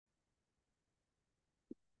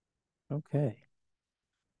Okay.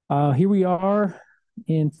 Here we are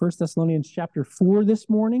in First Thessalonians chapter 4 this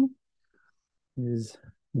morning is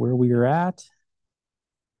where we are at.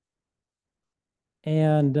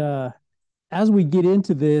 And as we get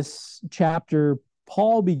into this chapter,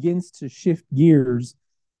 Paul begins to shift gears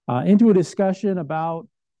into a discussion about,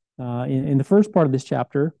 in the first part of this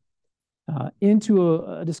chapter, into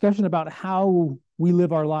a discussion about how we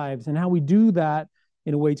live our lives and how we do that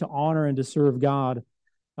in a way to honor and to serve God.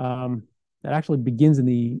 That actually begins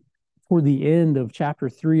toward the end of chapter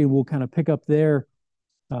 3, and we'll kind of pick up there.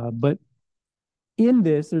 But in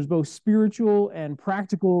this, there's both spiritual and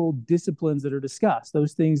practical disciplines that are discussed.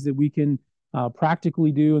 Those things that we can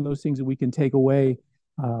practically do, and those things that we can take away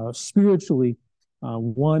spiritually.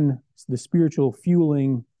 One, the spiritual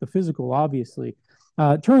fueling the physical, obviously.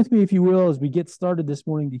 Turn with me, if you will, as we get started this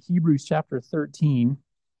morning to Hebrews chapter 13.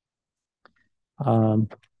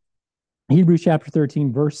 Hebrews chapter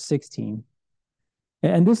 13, verse 16.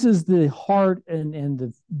 And this is the heart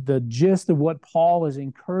and the gist of what Paul is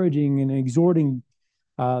encouraging and exhorting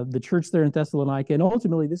the church there in Thessalonica. And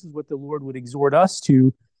ultimately, this is what the Lord would exhort us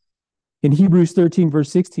to in Hebrews 13, verse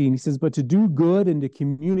 16. He says, "But to do good and to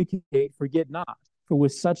communicate, forget not, for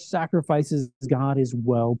with such sacrifices God is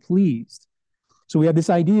well pleased." So we have this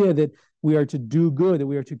idea that we are to do good, that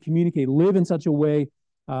we are to communicate, live in such a way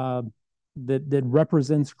that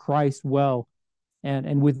represents Christ well.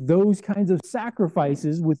 And with those kinds of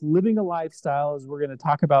sacrifices, with living a lifestyle, as we're going to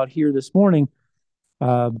talk about here this morning,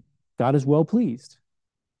 God is well pleased.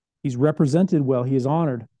 He's represented well. He is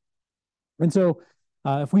honored. And so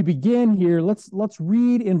if we begin here, let's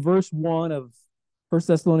read in verse 1 of 1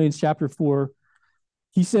 Thessalonians chapter 4.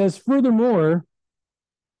 He says, "Furthermore,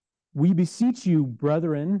 we beseech you,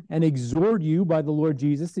 brethren, and exhort you by the Lord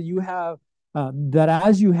Jesus, that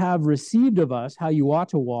as you have received of us how you ought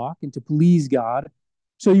to walk and to please God,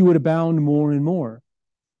 so you would abound more and more."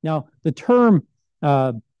 Now, the term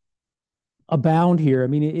abound here, I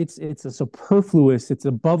mean, it's a superfluous, it's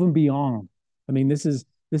above and beyond. I mean, this is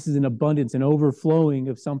an abundance, an overflowing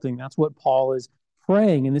of something. That's what Paul is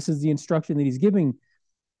praying, and this is the instruction that he's giving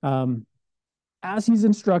as he's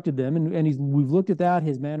instructed them. And we've looked at that,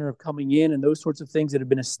 his manner of coming in and those sorts of things that have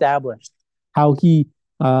been established, how he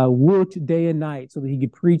worked day and night so that he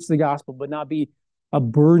could preach the gospel but not be a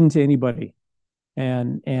burden to anybody,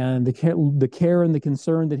 and the care and the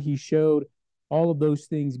concern that he showed, all of those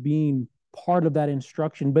things being part of that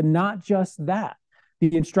instruction. But not just that,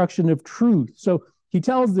 the instruction of truth. So he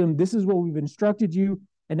tells them, this is what we've instructed you,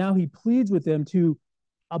 and now he pleads with them to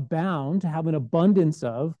abound, to have an abundance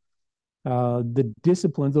of the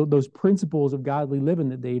disciplines, those principles of godly living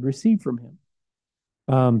that they had received from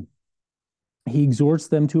him. He exhorts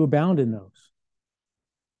them to abound in those,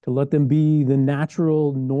 to let them be the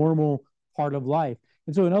natural, normal part of life.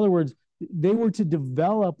 And so, in other words, they were to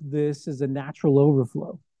develop this as a natural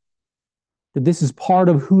overflow, that this is part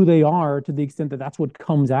of who they are, to the extent that that's what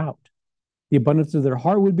comes out. The abundance of their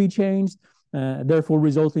heart would be changed, therefore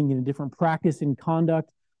resulting in a different practice and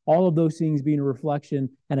conduct, all of those things being a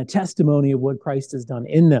reflection and a testimony of what Christ has done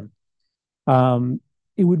in them.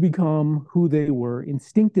 It would become who they were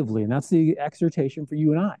instinctively. And that's the exhortation for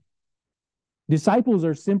you and I. Disciples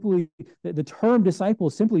are simply, the term disciple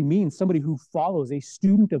simply means somebody who follows, a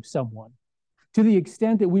student of someone. To the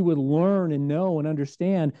extent that we would learn and know and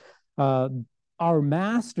understand our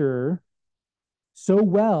master so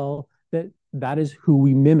well that is who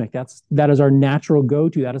we mimic. That is our natural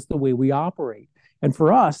go-to. That is the way we operate. And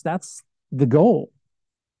for us, that's the goal,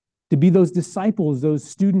 to be those disciples, those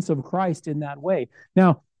students of Christ in that way.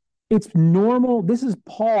 Now, it's normal. This is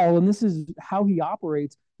Paul, and this is how he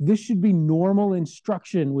operates. This should be normal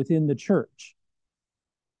instruction within the church.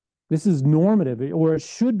 This is normative, or it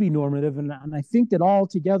should be normative. And I think that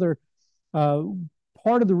altogether,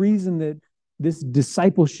 part of the reason that this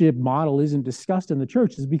discipleship model isn't discussed in the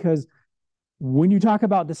church is because when you talk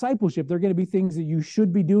about discipleship, there are going to be things that you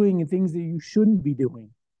should be doing and things that you shouldn't be doing.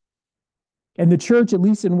 And the church, at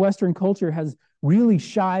least in Western culture, has really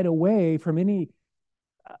shied away from any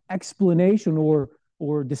explanation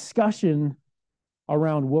or discussion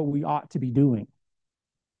around what we ought to be doing.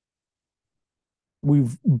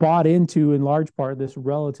 We've bought into, in large part, this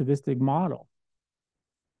relativistic model.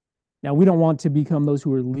 Now, we don't want to become those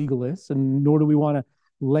who are legalists, and nor do we want to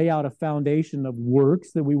lay out a foundation of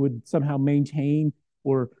works that we would somehow maintain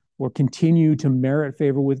or continue to merit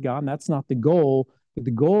favor with God. And that's not the goal. But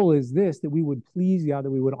the goal is this, that we would please God,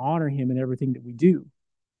 that we would honor him in everything that we do.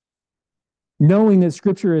 Knowing that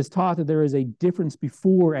Scripture has taught that there is a difference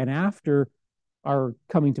before and after our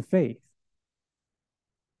coming to faith.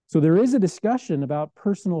 So there is a discussion about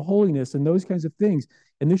personal holiness and those kinds of things.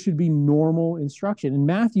 And this should be normal instruction. In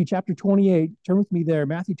Matthew chapter 28, turn with me there,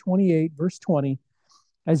 Matthew 28, verse 20,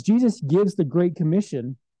 as Jesus gives the Great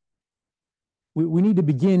Commission, we need to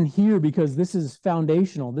begin here because this is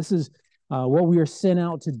foundational. This is what we are sent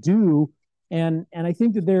out to do. And I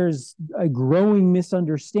think that there's a growing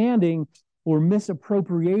misunderstanding or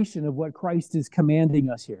misappropriation of what Christ is commanding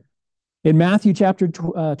us here. In Matthew chapter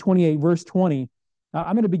 28, verse 20,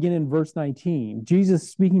 I'm going to begin in verse 19. Jesus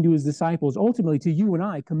speaking to his disciples, ultimately to you and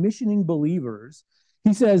I, commissioning believers,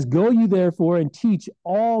 he says, "Go you therefore and teach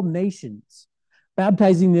all nations,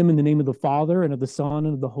 baptizing them in the name of the Father and of the Son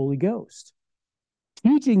and of the Holy Ghost,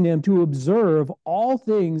 teaching them to observe all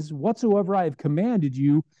things whatsoever I have commanded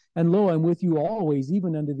you, and lo, I'm with you always,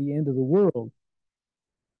 even unto the end of the world."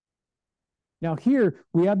 Now here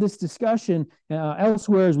we have this discussion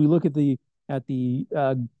elsewhere as we look at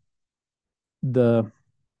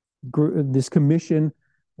this commission.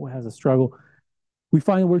 What has a struggle? We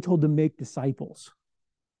find we're told to make disciples,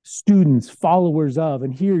 students, followers of.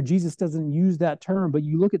 And here Jesus doesn't use that term, but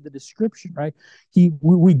you look at the description, right?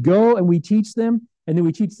 We go and we teach them, and then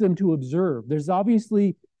we teach them to observe. There's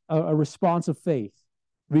obviously a response of faith.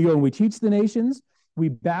 We go and we teach the nations. We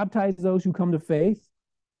baptize those who come to faith.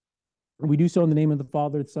 We do so in the name of the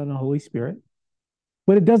Father, the Son, and the Holy Spirit.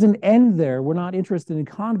 But it doesn't end there. We're not interested in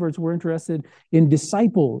converts. We're interested in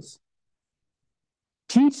disciples.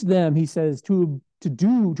 Teach them, he says, to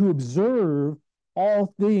observe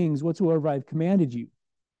all things whatsoever I've commanded you.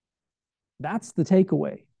 That's the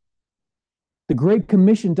takeaway. The Great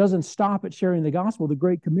Commission doesn't stop at sharing the gospel. The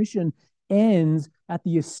Great Commission ends at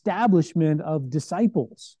the establishment of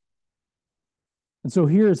disciples. And so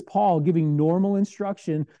here is Paul giving normal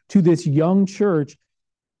instruction to this young church.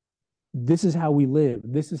 This is how we live.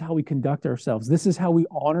 This is how we conduct ourselves. This is how we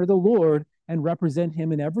honor the Lord and represent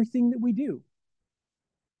him in everything that we do.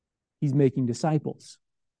 He's making disciples.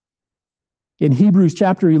 In Hebrews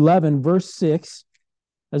chapter 11, verse 6,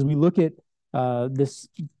 as we look at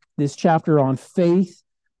this chapter on faith,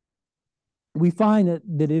 we find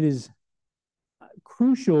that it is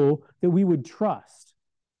crucial that we would trust.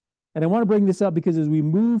 And I want to bring this up because as we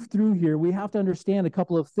move through here, we have to understand a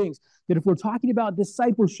couple of things. That if we're talking about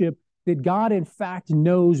discipleship, that God, in fact,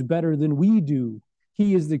 knows better than we do.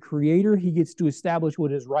 He is the creator. He gets to establish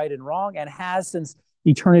what is right and wrong and has since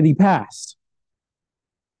eternity past.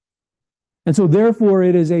 And so, therefore,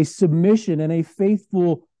 it is a submission and a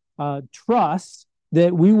faithful trust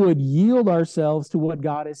that we would yield ourselves to what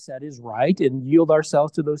God has said is right and yield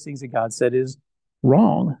ourselves to those things that God said is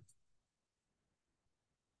wrong.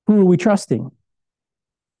 Who are we trusting?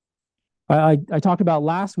 I talked about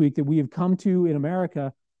last week that we have come to, in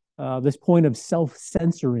America, this point of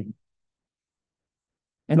self-censoring.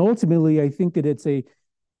 And ultimately, I think that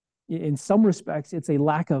in some respects, it's a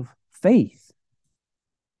lack of faith.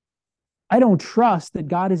 I don't trust that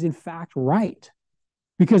God is in fact right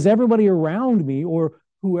because everybody around me, or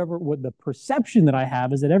what the perception that I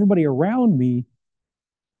have is that everybody around me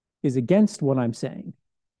is against what I'm saying.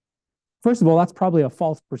 First of all, that's probably a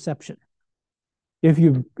false perception. If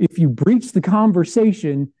you breach the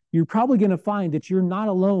conversation, you're probably going to find that you're not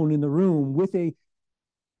alone in the room with a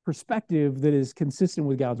perspective that is consistent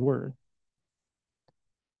with God's word.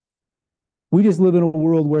 We just live in a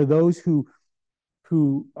world where those who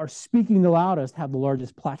are speaking the loudest have the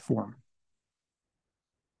largest platform.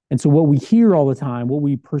 And so what we hear all the time, what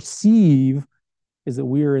we perceive, is that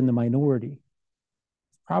we are in the minority.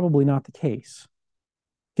 It's probably not the case.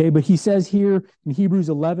 Okay, but he says here in Hebrews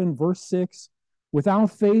 11, verse 6,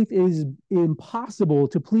 without faith it is impossible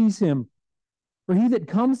to please him. For he that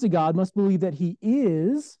comes to God must believe that he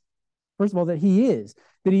is, first of all, that he is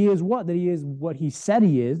what? That he is what he said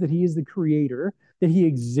he is, that he is the creator, that he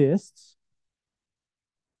exists.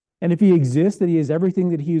 And if he exists, that he is everything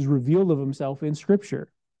that he has revealed of himself in Scripture.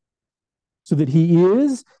 So that he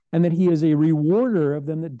is, and that he is a rewarder of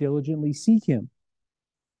them that diligently seek him.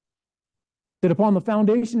 That upon the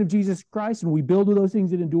foundation of Jesus Christ, and we build with those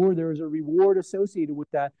things that endure, there is a reward associated with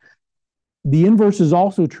that. The inverse is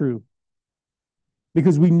also true.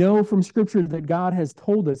 Because we know from Scripture that God has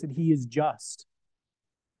told us that he is just.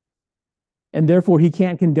 And therefore, he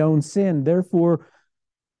can't condone sin. Therefore,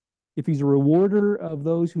 if he's a rewarder of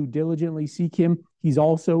those who diligently seek him, he's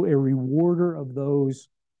also a rewarder of those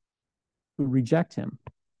who reject him.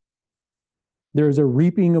 There is a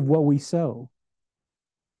reaping of what we sow.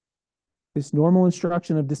 This normal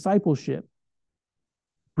instruction of discipleship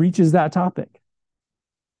breaches that topic.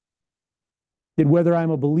 That whether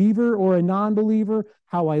I'm a believer or a non-believer,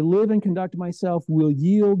 how I live and conduct myself will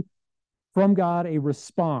yield from God a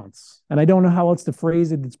response. And I don't know how else to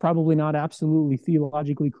phrase it. It's probably not absolutely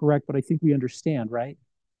theologically correct, but I think we understand, right?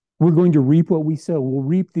 We're going to reap what we sow. We'll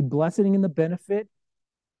reap the blessing and the benefit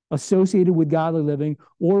associated with godly living,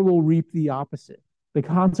 or we'll reap the opposite. The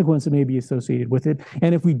consequence that may be associated with it.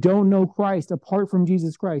 And if we don't know Christ, apart from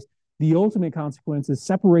Jesus Christ, the ultimate consequence is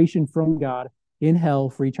separation from God in hell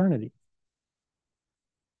for eternity.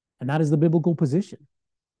 And that is the biblical position.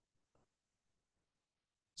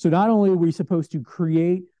 So not only are we supposed to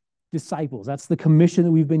create disciples, that's the commission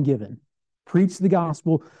that we've been given. Preach the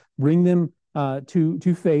gospel, bring them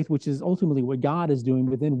to faith, which is ultimately what God is doing,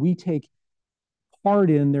 but then we take part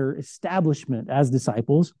in their establishment as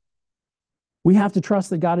disciples. We have to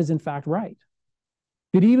trust that God is in fact right.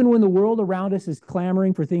 That even when the world around us is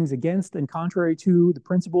clamoring for things against and contrary to the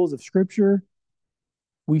principles of Scripture,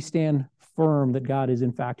 we stand firm that God is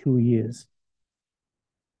in fact who He is.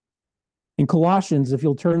 In Colossians, if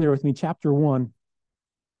you'll turn there with me, chapter 1.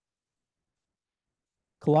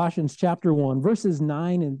 Colossians chapter 1, verses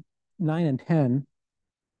 9 and 10.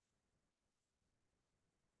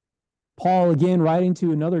 Paul, again, writing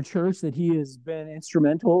to another church that he has been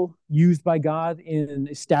instrumental, used by God in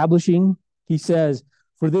establishing, he says,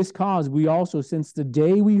 "For this cause we also, since the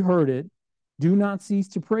day we heard it, do not cease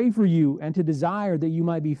to pray for you and to desire that you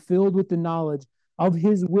might be filled with the knowledge of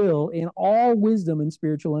His will in all wisdom and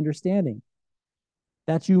spiritual understanding,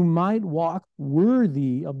 that you might walk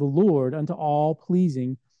worthy of the Lord unto all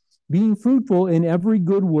pleasing, being fruitful in every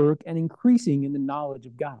good work and increasing in the knowledge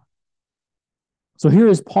of God." So here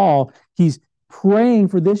is Paul. He's praying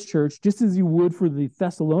for this church just as he would for the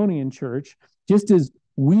Thessalonian church, just as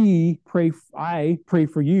I pray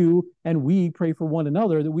for you, and we pray for one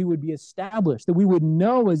another, that we would be established, that we would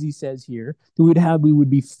know, as he says here, that we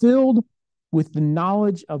would be filled with the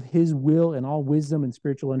knowledge of His will and all wisdom and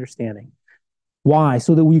spiritual understanding. Why?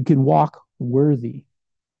 So that we could walk worthy,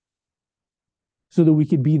 so that we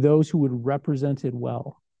could be those who would represent it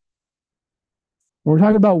well. When we're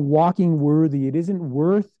talking about walking worthy, it isn't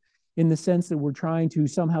worth in the sense that we're trying to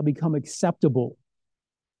somehow become acceptable,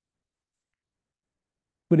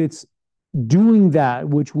 but it's doing that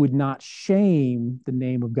which would not shame the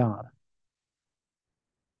name of God.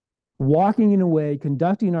 Walking in a way,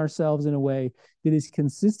 conducting ourselves in a way that is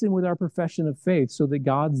consistent with our profession of faith so that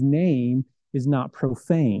God's name is not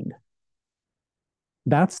profaned.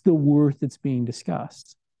 That's the worth that's being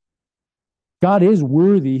discussed. God is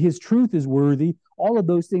worthy. His truth is worthy. All of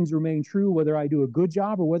those things remain true whether I do a good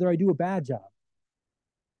job or whether I do a bad job.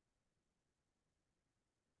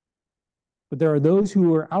 But there are those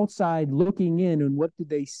who are outside looking in, and what do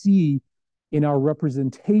they see in our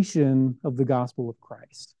representation of the gospel of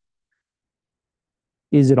Christ?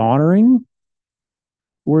 Is it honoring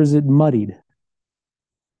or is it muddied?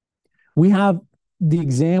 We have the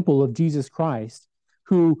example of Jesus Christ,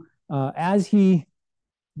 who, as He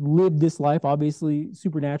lived this life, obviously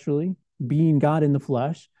supernaturally, being God in the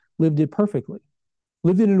flesh, lived it perfectly.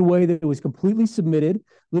 Lived it in a way that was completely submitted,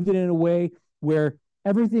 lived it in a way where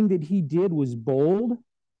everything that He did was bold,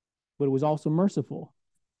 but it was also merciful.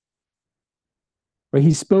 Right?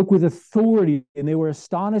 He spoke with authority, and they were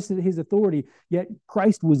astonished at His authority, yet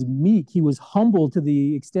Christ was meek. He was humble to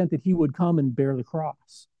the extent that He would come and bear the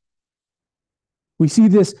cross. We see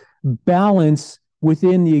this balance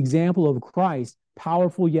within the example of Christ,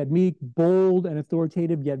 powerful yet meek, bold and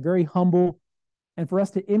authoritative yet very humble. And for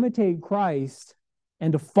us to imitate Christ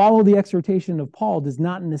and to follow the exhortation of Paul does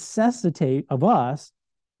not necessitate of us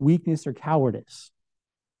weakness or cowardice.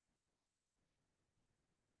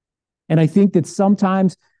 And I think that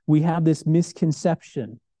sometimes we have this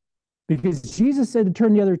misconception, because Jesus said to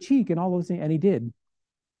turn the other cheek and all those things, and He did.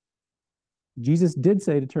 Jesus did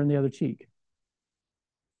say to turn the other cheek.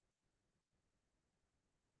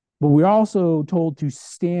 But we're also told to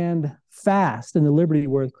stand fast in the liberty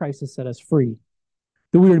where Christ has set us free.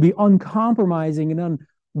 That we are to be uncompromising and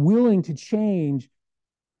unwilling to change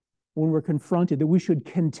when we're confronted, that we should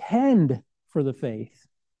contend for the faith.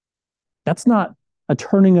 That's not a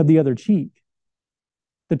turning of the other cheek.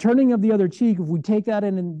 The turning of the other cheek, if we take that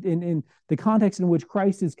in the context in which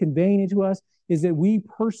Christ is conveying it to us, is that we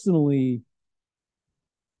personally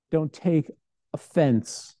don't take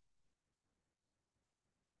offense.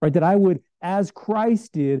 Right? That I would, as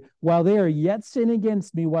Christ did, while they are yet sinning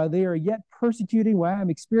against me, while they are yet persecuting, while I'm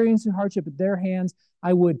experiencing hardship at their hands,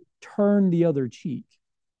 I would turn the other cheek.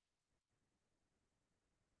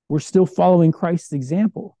 We're still following Christ's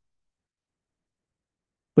example.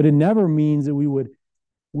 But it never means that we would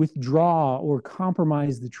withdraw or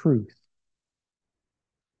compromise the truth.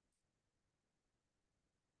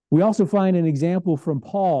 We also find an example from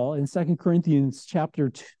Paul in 2 Corinthians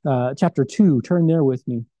chapter 2. Turn there with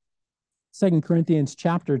me. 2 Corinthians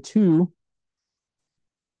chapter 2.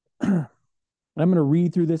 I'm going to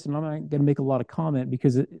read through this, and I'm not going to make a lot of comment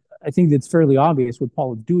because I think it's fairly obvious what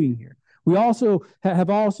Paul is doing here. We also have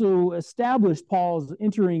also established Paul's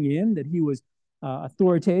entering in, that he was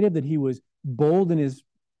authoritative, that he was bold in his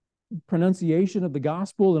pronunciation of the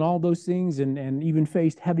gospel and all those things, and even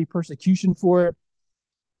faced heavy persecution for it.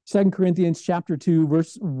 2 Corinthians chapter 2,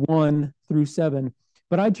 verse 1 through 7.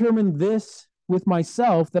 But I determined this with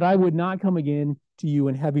myself, that I would not come again to you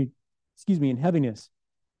in heaviness.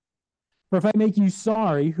 For if I make you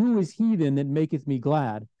sorry, who is he then that maketh me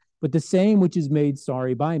glad? But the same which is made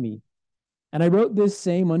sorry by me. And I wrote this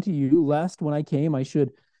same unto you, lest when I came I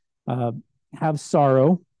should have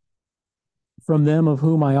sorrow from them of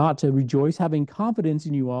whom I ought to rejoice, having confidence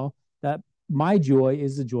in you all, that my joy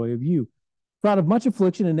is the joy of you. For out of much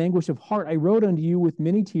affliction and anguish of heart I wrote unto you with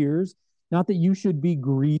many tears, not that you should be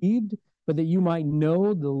grieved, but that you might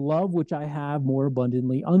know the love which I have more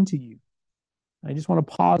abundantly unto you. I just want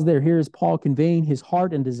to pause there. Here is Paul conveying his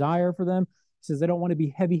heart and desire for them. He says, I don't want to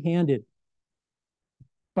be heavy-handed,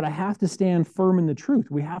 but I have to stand firm in the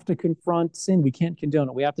truth. We have to confront sin. We can't condone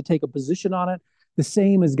it. We have to take a position on it, the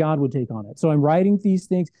same as God would take on it. So I'm writing these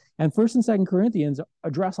things, and 1st and 2nd Corinthians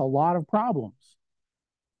address a lot of problems.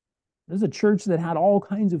 There's a church that had all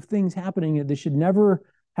kinds of things happening that should never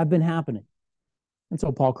have been happening. And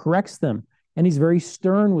so Paul corrects them, and he's very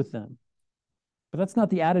stern with them. But that's not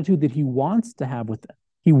the attitude that he wants to have with them.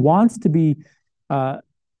 He wants to be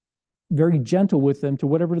very gentle with them to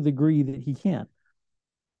whatever degree that he can.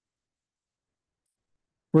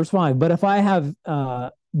 Verse 5, but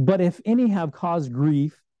if any have caused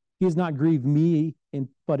grief, he has not grieved me,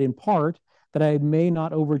 but in part, that I may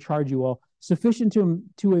not overcharge you all. Sufficient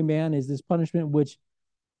to a man is this punishment which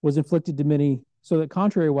was inflicted to many, so that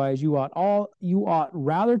contrariwise you ought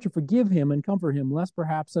rather to forgive him and comfort him, lest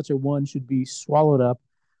perhaps such a one should be swallowed up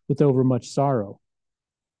with overmuch sorrow.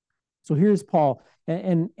 So here's Paul,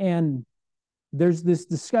 and there's this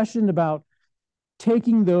discussion about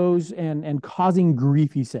taking those and causing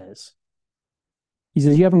grief, he says. He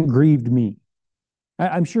says, you haven't grieved me.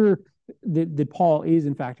 I'm sure that Paul is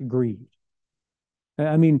in fact grieved.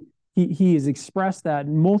 I mean, he has expressed that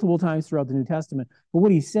multiple times throughout the New Testament. But what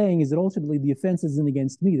he's saying is that ultimately the offense isn't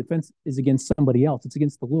against me. The offense is against somebody else. It's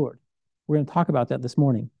against the Lord. We're going to talk about that this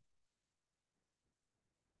morning.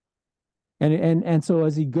 And so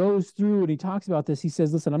as he goes through and he talks about this, he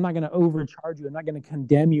says, listen, I'm not going to overcharge you. I'm not going to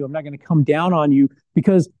condemn you. I'm not going to come down on you,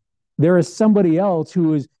 because there is somebody else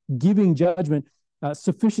who is giving judgment.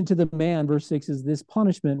 Sufficient to the man, verse 6, is this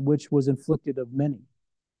punishment which was inflicted of many.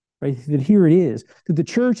 Right? That here it is. That the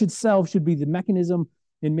church itself should be the mechanism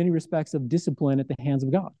in many respects of discipline at the hands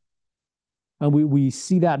of God. And we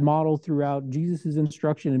see that model throughout Jesus'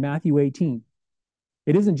 instruction in Matthew 18.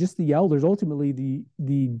 It isn't just the elders. Ultimately,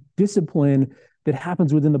 the discipline that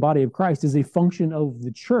happens within the body of Christ is a function of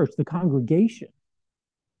the church, the congregation.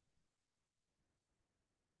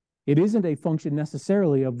 It isn't a function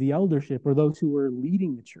necessarily of the eldership or those who are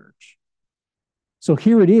leading the church. So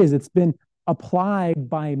here it is. It's been applied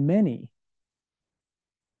by many,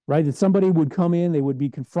 right? That somebody would come in, they would be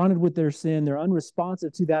confronted with their sin, they're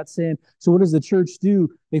unresponsive to that sin. So what does the church do?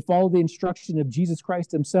 They follow the instruction of Jesus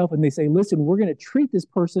Christ himself, and they say, listen, we're going to treat this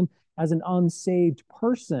person as an unsaved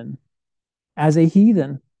person, as a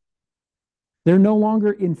heathen. They're no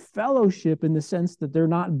longer in fellowship in the sense that they're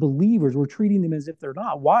not believers. We're treating them as if they're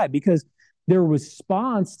not. Why? Because their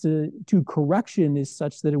response to correction is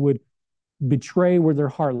such that it would betray where their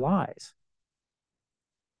heart lies.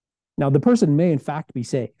 Now, the person may in fact be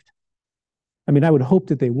saved. I mean, I would hope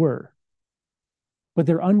that they were. But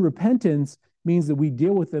their unrepentance means that we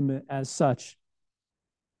deal with them as such.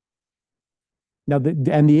 Now,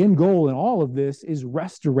 the end goal in all of this is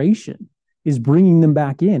restoration, is bringing them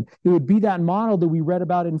back in. It would be that model that we read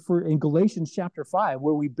about in Galatians chapter 5,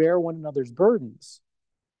 where we bear one another's burdens.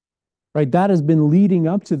 Right? That has been leading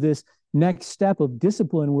up to this next step of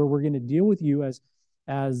discipline, where we're going to deal with you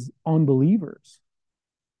as unbelievers.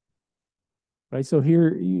 Right? So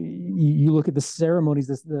here you look at the ceremonies,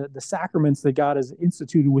 the sacraments that God has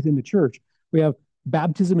instituted within the church. We have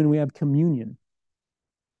baptism and we have communion.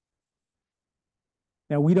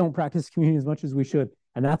 Now, we don't practice communion as much as we should,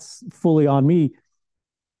 and that's fully on me.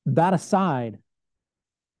 That aside,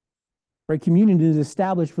 right, communion is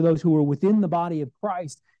established for those who are within the body of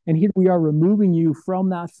Christ, and here we are removing you from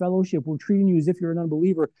that fellowship. We're treating you as if you're an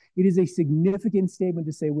unbeliever. It is a significant statement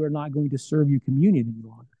to say we're not going to serve you communion any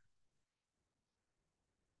longer.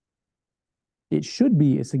 It should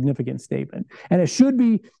be a significant statement. And it should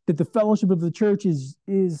be that the fellowship of the church is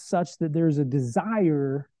such that there's a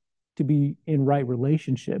desire to be in right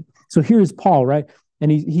relationship. So here's Paul, right? And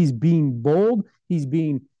he's being bold, he's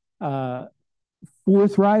being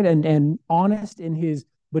forthright and honest in his,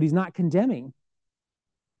 but he's not condemning.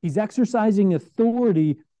 He's exercising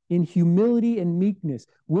authority in humility and meekness,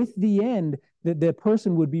 with the end that the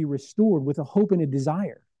person would be restored with a hope and a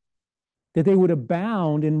desire, that they would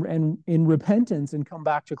abound in repentance and come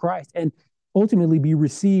back to Christ, and ultimately be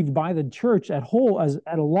received by the church at whole, as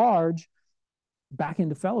at a large, back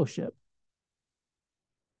into fellowship.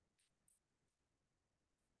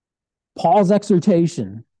 Paul's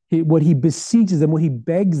exhortation, what he beseeches them, what he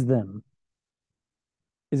begs them,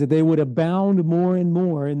 is that they would abound more and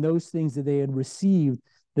more in those things that they had received,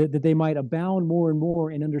 that they might abound more and more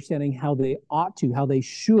in understanding how they ought to, how they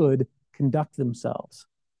should conduct themselves.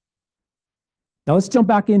 Now let's jump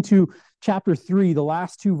back into chapter 3, the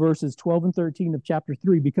last two verses, 12 and 13 of chapter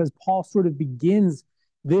 3, because Paul sort of begins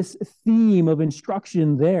this theme of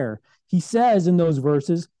instruction there. He says in those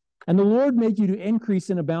verses, "And the Lord make you to increase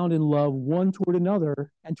and abound in love one toward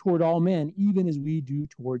another and toward all men, even as we do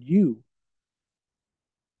toward you.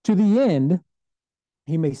 To the end,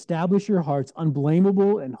 he may establish your hearts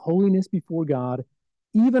unblameable in holiness before God,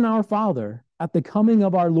 even our Father, at the coming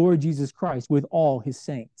of our Lord Jesus Christ with all his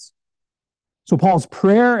saints." So Paul's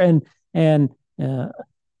prayer and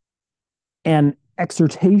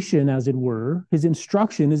exhortation, as it were, his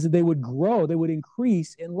instruction is that they would grow, they would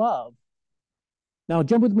increase in love. Now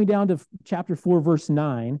jump with me down to chapter 4, verse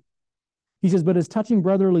 9. He says, "But as touching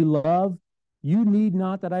brotherly love, you need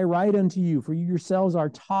not that I write unto you, for you yourselves are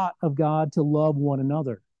taught of God to love one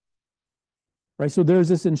another." Right? So there's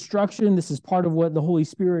this instruction. This is part of what the Holy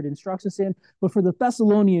Spirit instructs us in. But for the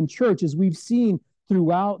Thessalonian church, as we've seen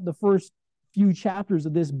throughout the first few chapters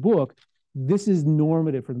of this book, this is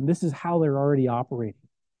normative for them. This is how they're already operating.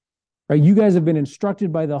 Right? You guys have been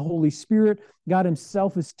instructed by the Holy Spirit. God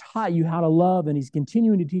himself has taught you how to love, and he's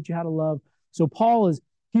continuing to teach you how to love. So Paul is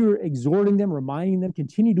here exhorting them, reminding them,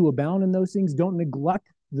 continue to abound in those things. Don't neglect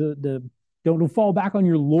don't fall back on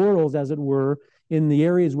your laurels, as it were, in the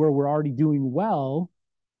areas where we're already doing well.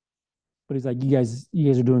 But he's like, you guys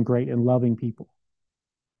are doing great in loving people.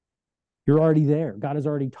 You're already there. God has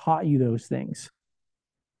already taught you those things.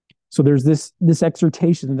 So there's this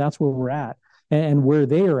exhortation, and that's where we're at and where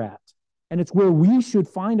they are at. And it's where we should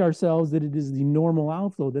find ourselves, that it is the normal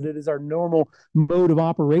outflow, that it is our normal mode of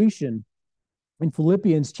operation. In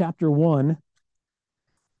Philippians chapter 1,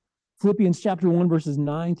 verses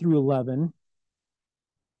 9 through 11.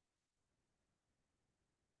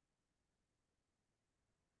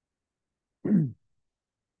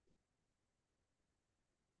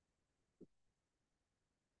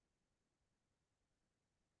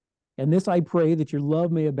 "And this I pray, that your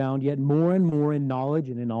love may abound yet more and more in knowledge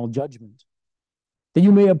and in all judgment, that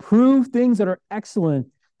you may approve things that are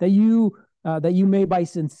excellent, that you may by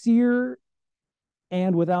sincere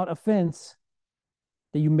and without offense,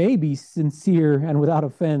 that you may be sincere and without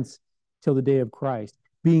offense till the day of Christ,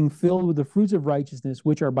 being filled with the fruits of righteousness,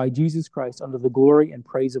 which are by Jesus Christ, unto the glory and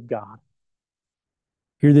praise of God."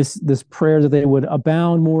 Hear this prayer, that they would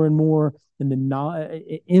abound more and more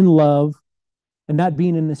in love, and that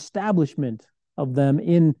being an establishment of them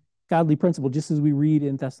in godly principle, just as we read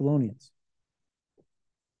in Thessalonians.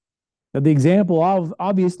 Now, the example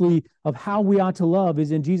obviously of how we ought to love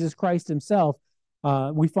is in Jesus Christ himself.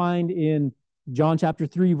 We find in John chapter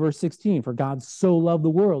 3, verse 16, "For God so loved the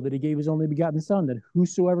world that he gave his only begotten Son, that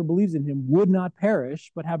whosoever believes in him would not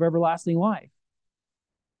perish, but have everlasting life."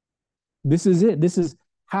 This is it. This is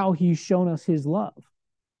how he's shown us his love.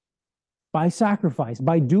 By sacrifice,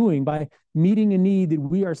 by meeting a need that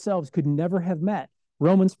we ourselves could never have met.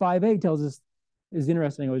 Romans 5:8 tells us, is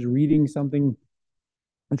interesting. I was reading a statement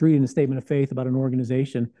of faith about an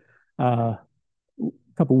organization a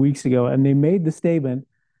couple weeks ago, and they made the statement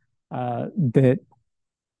that,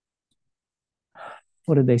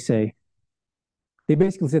 what did they say? They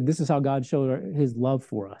basically said, this is how God showed his love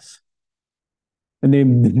for us. And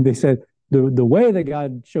they said, the way that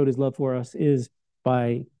God showed his love for us is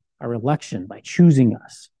by our election, by choosing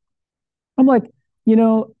us. I'm like,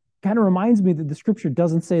 kind of reminds me that the scripture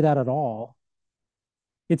doesn't say that at all.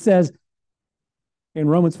 It says in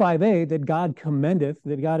Romans 5:8 that God commendeth,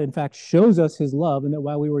 that God in fact shows us his love, and that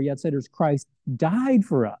while we were yet sinners, Christ died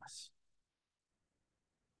for us.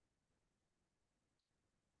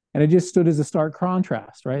 And it just stood as a stark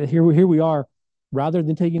contrast, right? Here we are, rather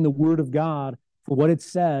than taking the word of God for what it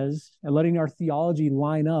says and letting our theology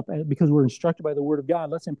line up, because we're instructed by the word of God,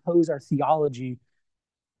 let's impose our theology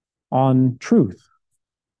on truth.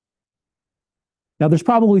 Now, there's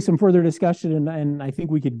probably some further discussion, and I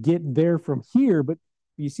think we could get there from here, but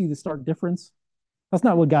you see the stark difference? That's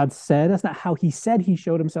not what God said. That's not how he said he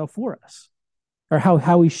showed himself for us, or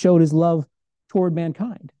how he showed his love toward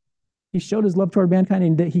mankind. He showed his love toward mankind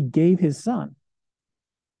in that he gave his son.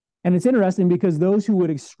 And it's interesting because those who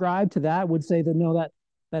would ascribe to that would say that no,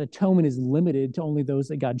 that atonement is limited to only those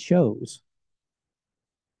that God chose.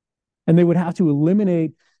 And they would have to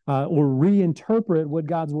eliminate or reinterpret what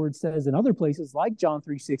God's word says in other places, like John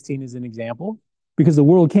 3:16 is an example, because the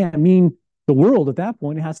world can't mean the world at that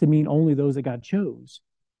point. It has to mean only those that God chose.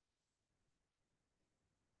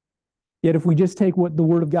 Yet if we just take what the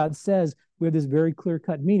word of God says, we have this very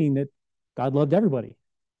clear-cut meaning that God loved everybody,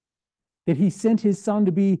 that he sent his son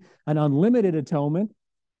to be an unlimited atonement.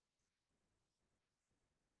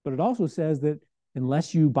 But it also says that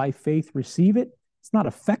unless you by faith receive it, it's not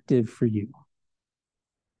effective for you.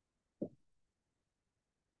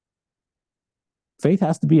 Faith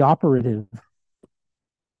has to be operative.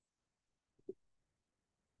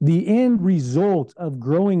 The end result of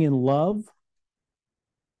growing in love,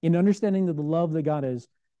 in understanding that the love that God has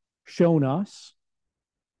shown us,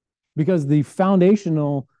 because the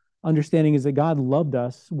foundational understanding is that God loved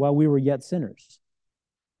us while we were yet sinners.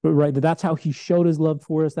 But right, that's how he showed his love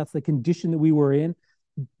for us. That's the condition that we were in.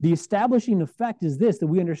 The establishing effect is this, that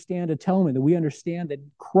we understand atonement, that we understand that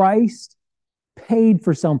Christ paid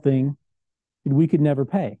for something that we could never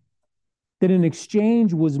pay, that an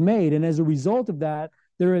exchange was made. And as a result of that,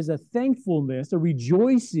 there is a thankfulness, a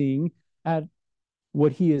rejoicing at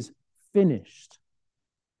what he has finished.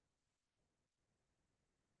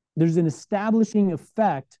 There's an establishing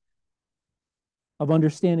effect of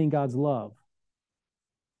understanding God's love,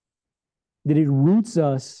 that it roots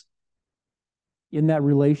us in that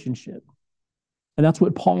relationship. And that's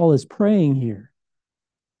what Paul is praying here,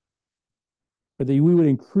 that we would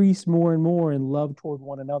increase more and more in love toward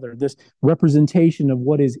one another, this representation of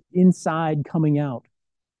what is inside coming out,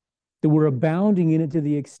 that we're abounding in it to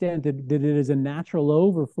the extent that it is a natural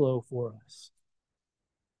overflow for us.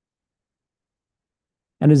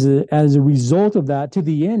 And as a result of that, to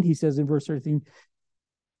the end, he says in verse 13,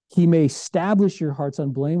 he may establish your hearts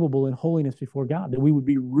unblameable in holiness before God, that we would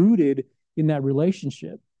be rooted in that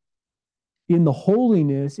relationship, in the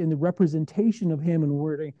holiness, in the representation of him. And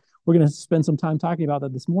we're going to spend some time talking about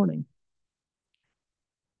that this morning.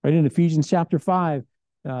 Right in Ephesians chapter 5,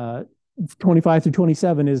 25 through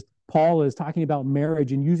 27, is Paul is talking about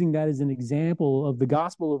marriage and using that as an example of the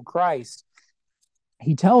gospel of Christ.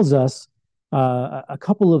 He tells us a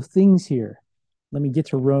couple of things here. Let me get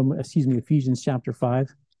to Ephesians chapter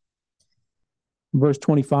 5. Verse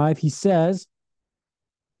 25, he says,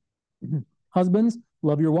 husbands,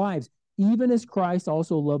 love your wives, even as Christ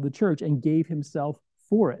also loved the church and gave himself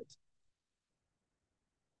for it,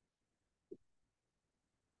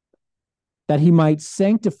 that he might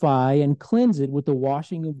sanctify and cleanse it with the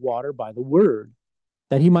washing of water by the word,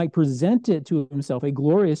 that he might present it to himself a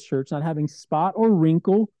glorious church, not having spot or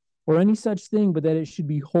wrinkle or any such thing, but that it should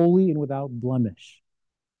be holy and without blemish.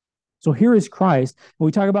 So here is Christ. When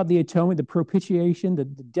we talk about the atonement, the propitiation, the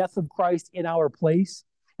death of Christ in our place,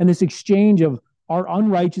 and this exchange of our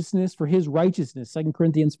unrighteousness for his righteousness, 2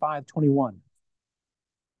 Corinthians 5:21.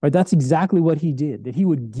 Right? That's exactly what he did, that he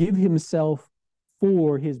would give himself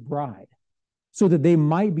for his bride so that they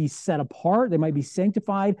might be set apart, they might be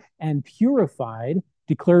sanctified and purified,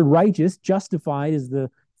 declared righteous. Justified is the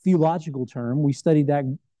theological term. We studied that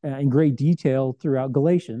in great detail throughout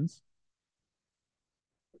Galatians.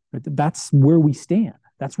 That's where we stand.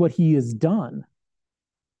 That's what he has done.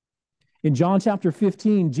 In John chapter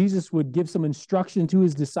 15, Jesus would give some instruction to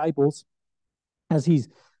his disciples as he's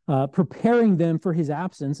preparing them for his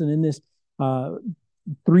absence. And in this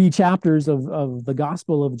 3 chapters of the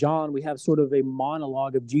Gospel of John, we have sort of a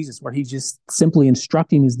monologue of Jesus where he's just simply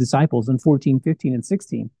instructing his disciples in 14, 15, and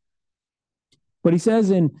 16. But he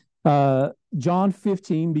says in John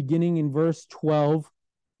 15, beginning in verse 12,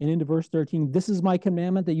 and into verse 13, this is my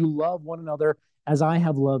commandment, that you love one another as I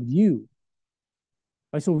have loved you.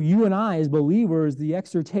 Right, so you and I, as believers, the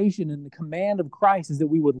exhortation and the command of Christ is that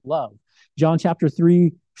we would love. 1 John chapter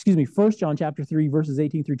 3, verses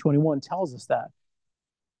 18 through 21 tells us that.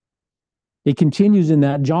 It continues in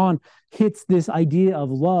that. John hits this idea of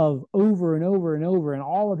love over and over and over in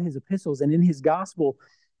all of his epistles and in his gospel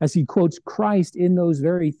as he quotes Christ in those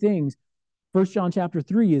very things. 1 John chapter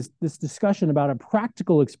 3 is this discussion about a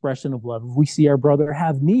practical expression of love. If we see our brother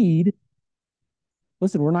have need,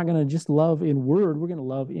 listen, we're not going to just love in word, we're going to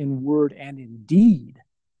love in word and in deed.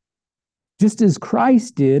 Just as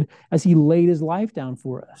Christ did as he laid his life down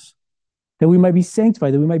for us, that we might be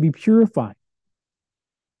sanctified, that we might be purified.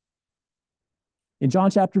 In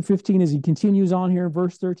John chapter 15, as he continues on here in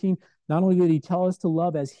verse 13, not only did he tell us to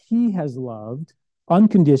love as he has loved,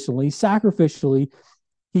 unconditionally, sacrificially,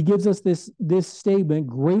 he gives us this statement: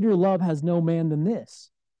 greater love has no man than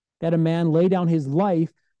this, that a man lay down his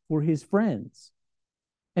life for his friends.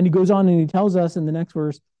 And he goes on and he tells us in the next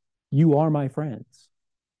verse, you are my friends.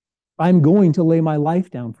 I'm going to lay my life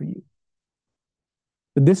down for you.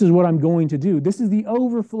 But this is what I'm going to do. This is the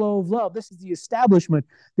overflow of love. This is the establishment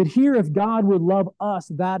that here, if God would love us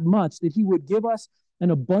that much, that he would give us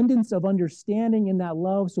an abundance of understanding in that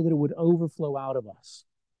love so that it would overflow out of us.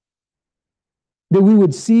 That we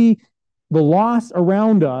would see the lost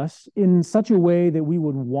around us in such a way that we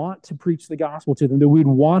would want to preach the gospel to them, that we'd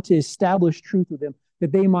want to establish truth with them,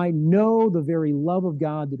 that they might know the very love of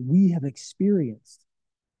God that we have experienced.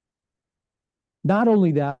 Not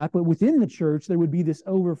only that, but within the church, there would be this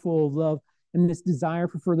overflow of love and this desire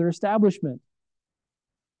for further establishment,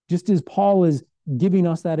 just as Paul is giving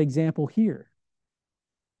us that example here.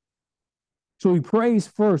 So he prays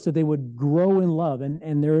first that they would grow in love,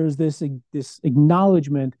 and there is this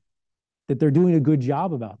acknowledgement that they're doing a good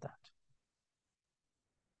job about that.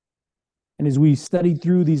 And as we study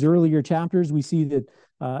through these earlier chapters, we see that,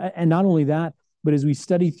 and not only that, but as we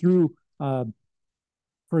study through,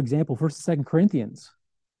 for example, 1st and 2nd Corinthians,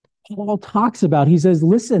 Paul talks about, he says,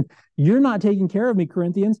 listen, you're not taking care of me,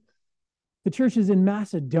 Corinthians. The churches in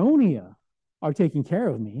Macedonia are taking care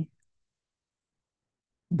of me.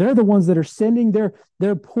 They're the ones that are sending,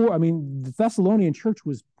 they're poor. I mean, the Thessalonian church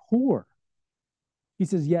was poor. He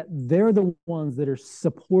says, yet they're the ones that are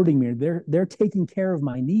supporting me. They're taking care of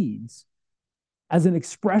my needs as an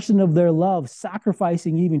expression of their love,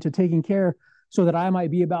 sacrificing even to taking care so that I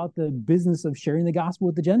might be about the business of sharing the gospel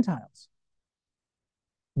with the Gentiles.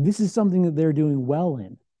 This is something that they're doing well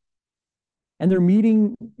in. And they're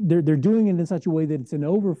doing it in such a way that it's an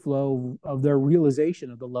overflow of their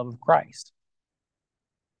realization of the love of Christ.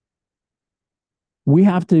 We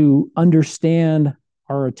have to understand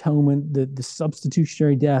our atonement, the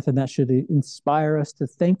substitutionary death, and that should inspire us to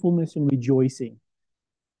thankfulness and rejoicing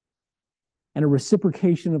and a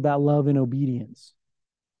reciprocation of that love and obedience.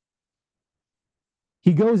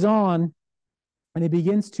 He goes on and he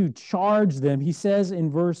begins to charge them. He says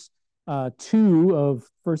in verse 2 of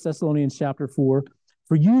 1 Thessalonians chapter 4,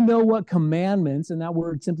 for you know what commandments, and that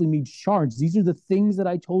word simply means charge. These are the things that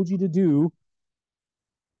I told you to do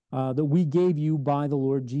that we gave you by the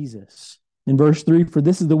Lord Jesus. In verse 3, for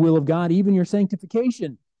this is the will of God, even your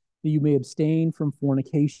sanctification, that you may abstain from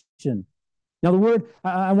fornication. Now the word,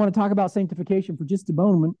 I want to talk about sanctification for just a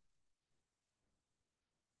moment.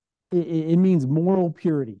 It means moral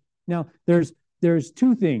purity. Now, there's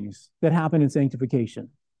two things that happen in sanctification,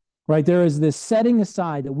 right? There is this setting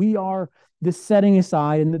aside, that we are this setting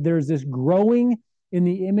aside, and that there's this growing in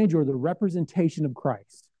the image or the representation of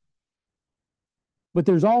Christ. But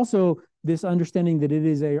there's also this understanding that it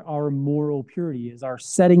is our moral purity, is our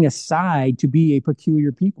setting aside to be a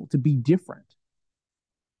peculiar people, to be different.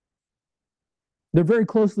 They're very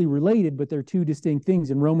closely related, but they're two distinct things.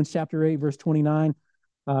 In Romans chapter 8, verse 29,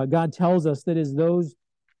 God tells us that as those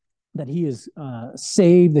that he is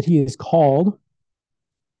saved, that he is called,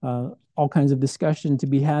 all kinds of discussion to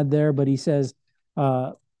be had there, but he says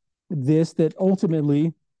that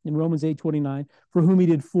ultimately, in Romans 8:29, for whom he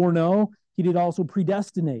did foreknow, he did also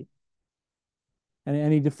predestinate.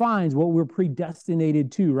 And he defines what we're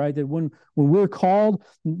predestinated to, right? That when we're called,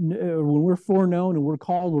 when we're foreknown and we're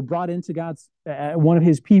called, we're brought into God's, one of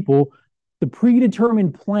his people, the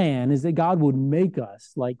predetermined plan is that God would make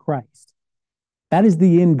us like Christ. That is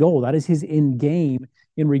the end goal. That is his end game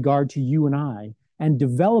in regard to you and I, and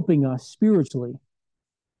developing us spiritually.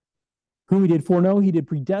 Whom he did foreknow, he did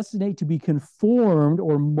predestinate to be conformed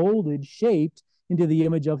or molded, shaped into the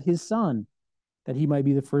image of his Son, that he might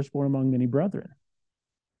be the firstborn among many brethren.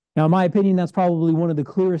 Now, in my opinion, that's probably one of the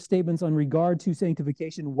clearest statements on regard to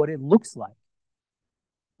sanctification, what it looks like.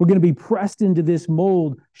 We're going to be pressed into this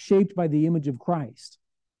mold shaped by the image of Christ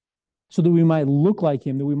so that we might look like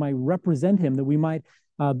him, that we might represent him, that we might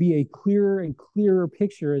be a clearer and clearer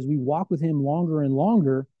picture as we walk with him longer and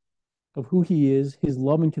longer of who he is, his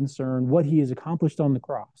love and concern, what he has accomplished on the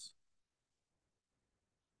cross.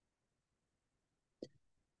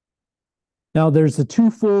 Now, there's a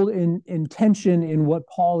twofold intention in what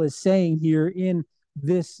Paul is saying here in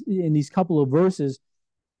these couple of verses.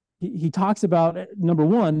 He talks about, number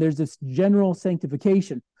one, there's this general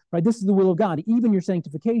sanctification, right? This is the will of God, even your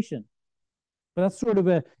sanctification. But that's sort of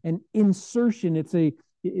an insertion. It's the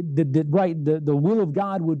will of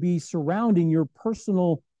God would be surrounding your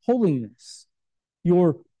personal holiness,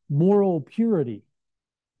 your moral purity.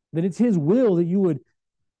 That it's his will that you would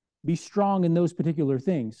Be strong in those particular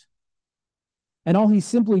things. And all he's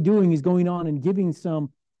simply doing is going on and giving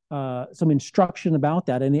some instruction about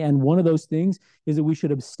that. And one of those things is that we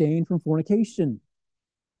should abstain from fornication,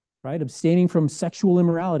 right? Abstaining from sexual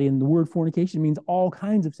immorality. And the word fornication means all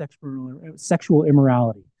kinds of sexual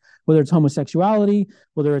immorality, whether it's homosexuality,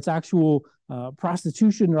 whether it's actual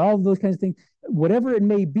prostitution, or all of those kinds of things. Whatever it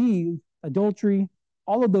may be, adultery,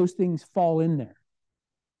 all of those things fall in there.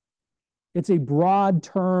 It's a broad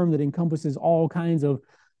term that encompasses all kinds of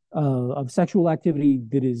sexual activity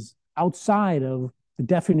that is outside of the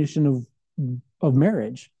definition of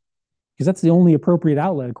marriage, because that's the only appropriate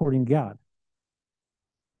outlet according to God.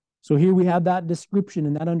 So here we have that description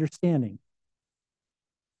and that understanding.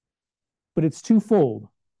 But it's twofold.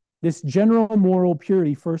 This general moral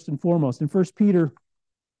purity, first and foremost. In 1 Peter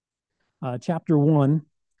chapter 1,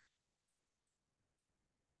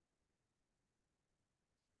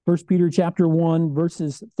 1 Peter chapter 1,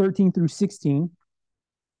 verses 13 through 16. It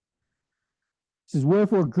says,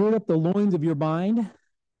 "Wherefore gird up the loins of your mind,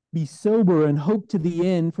 be sober, and hope to the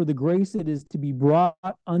end for the grace that is to be brought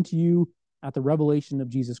unto you at the revelation of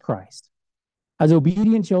Jesus Christ. As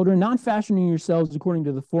obedient children, not fashioning yourselves according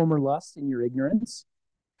to the former lusts in your ignorance,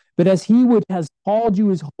 but as he which has called you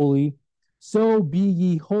is holy, so be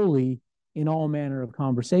ye holy in all manner of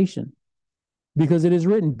conversation. Because it is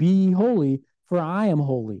written, Be ye holy, for I am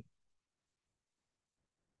holy."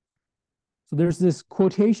 So there's this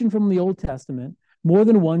quotation from the Old Testament. More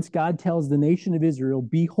than once, God tells the nation of Israel,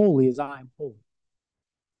 "Be holy as I am holy."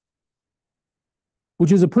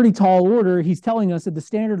 Which is a pretty tall order. He's telling us that the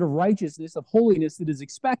standard of righteousness, of holiness that is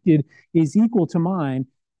expected is equal to mine.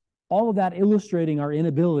 All of that illustrating our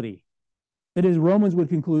inability. That is, Romans would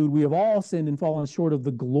conclude, we have all sinned and fallen short of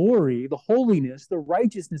the glory, the holiness, the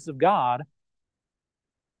righteousness of God.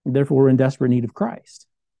 And therefore, we're in desperate need of Christ,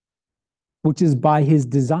 which is by his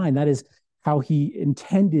design. That is how he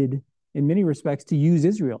intended, in many respects, to use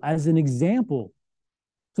Israel as an example,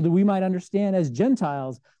 so that we might understand as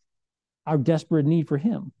Gentiles our desperate need for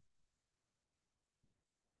him.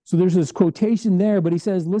 So there's this quotation there, but he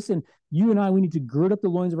says, listen, you and I, we need to gird up the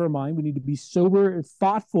loins of our mind. We need to be sober,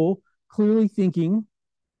 thoughtful, clearly thinking,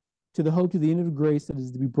 to the hope to the end of the grace that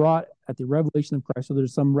is to be brought at the revelation of Christ. So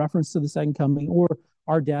there's some reference to the second coming or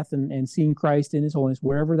our death and seeing Christ in his holiness,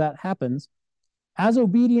 wherever that happens. As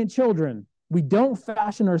obedient children, we don't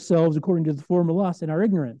fashion ourselves according to the former lust in our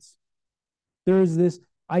ignorance. There is this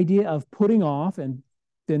idea of putting off and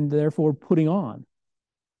then therefore putting on.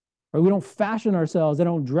 Or we don't fashion ourselves. I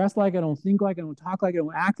don't dress like, I don't think like, I don't talk like, I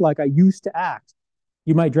don't act like I used to act.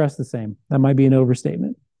 You might dress the same. That might be an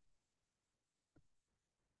overstatement.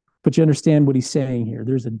 But you understand what he's saying here.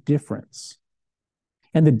 There's a difference.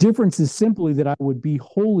 And the difference is simply that I would be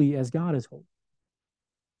holy as God is holy.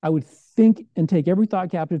 I would think and take every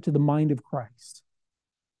thought captive to the mind of Christ.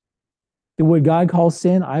 And what God calls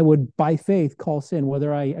sin, I would, by faith, call sin,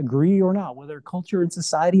 whether I agree or not, whether culture and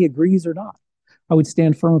society agrees or not. I would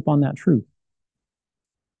stand firm upon that truth.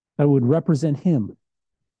 I would represent him.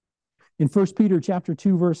 In 1 Peter chapter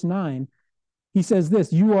 2, verse 9, he says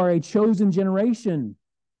this, you are a chosen generation.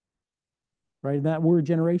 Right? That word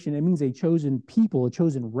generation, it means a chosen people, a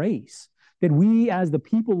chosen race. That we as the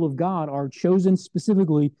people of God are chosen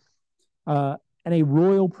specifically and a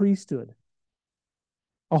royal priesthood.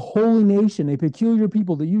 A holy nation, a peculiar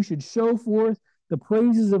people, that you should show forth the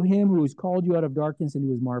praises of him who has called you out of darkness into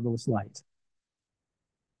his marvelous light.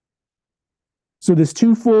 So this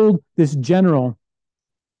twofold, this general,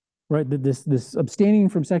 right, this abstaining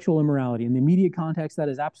from sexual immorality, in the immediate context, that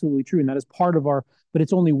is absolutely true, and that is part of our, but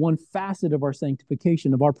it's only one facet of our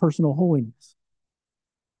sanctification, of our personal holiness.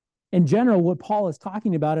 In general, what Paul is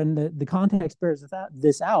talking about, and the context bears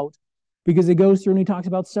this out, because it goes through and he talks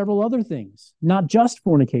about several other things, not just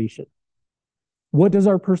fornication. What does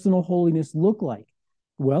our personal holiness look like?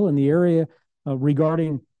 Well, in the area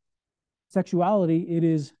regarding sexuality, it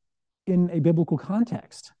is in a biblical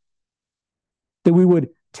context. That we would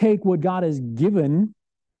take what God has given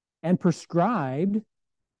and prescribed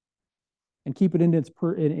and keep it in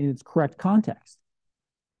its correct context.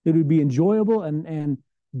 It would be enjoyable and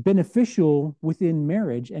beneficial within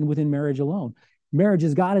marriage and within marriage alone. Marriage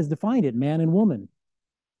as God has defined it, man and woman.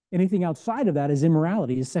 Anything outside of that is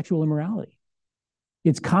immorality, is sexual immorality.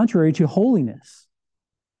 It's contrary to holiness.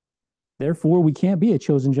 Therefore, we can't be a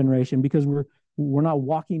chosen generation because we're not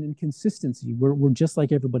walking in consistency. We're just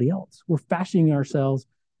like everybody else. We're fashioning ourselves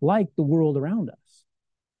like the world around us.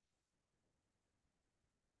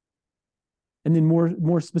 And then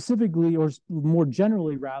more specifically, or more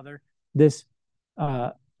generally rather, this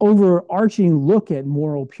overarching look at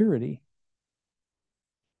moral purity.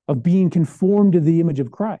 of being conformed to the image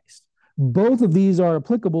of Christ. Both of these are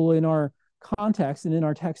applicable in our context and in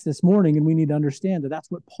our text this morning, and we need to understand that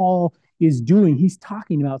that's what Paul is doing. He's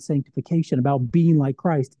talking about sanctification, about being like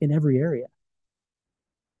Christ in every area.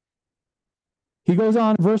 He goes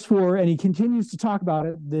on, verse 4, and he continues to talk about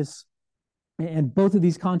it. And both of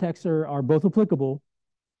these contexts are both applicable.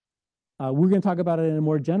 We're going to talk about it in a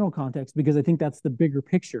more general context because I think that's the bigger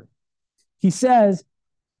picture. He says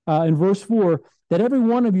in verse 4 that every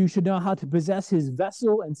one of you should know how to possess his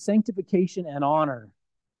vessel in sanctification and honor,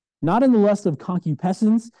 not in the lust of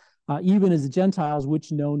concupiscence, even as the Gentiles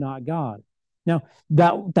which know not God. Now,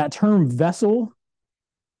 that term vessel,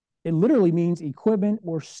 it literally means equipment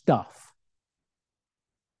or stuff,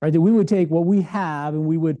 right? That we would take what we have and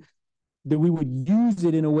we would use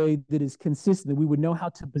it in a way that is consistent, that we would know how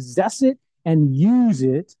to possess it and use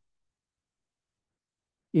it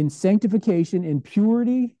in sanctification, in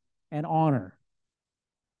purity and honor,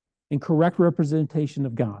 in correct representation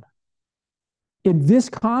of God. In this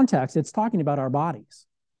context, it's talking about our bodies,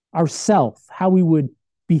 our self, how we would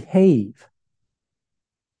behave.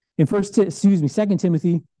 In 2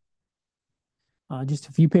 Timothy, just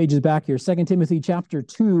a few pages back here, 2 Timothy chapter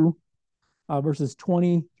 2, verses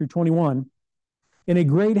 20 through 21. In a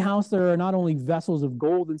great house, there are not only vessels of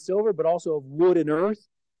gold and silver, but also of wood and earth,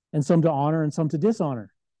 and some to honor and some to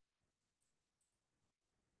dishonor.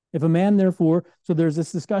 If a man, therefore, so there's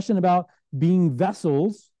this discussion about being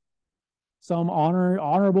vessels, some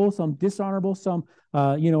honorable, some dishonorable, some,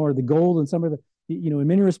 are the gold, and some are in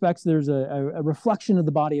many respects, there's a reflection of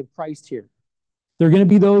the body of Christ here. There are going to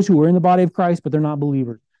be those who are in the body of Christ, but they're not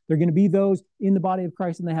believers. There are going to be those in the body of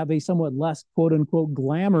Christ, and they have a somewhat less, quote unquote,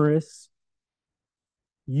 glamorous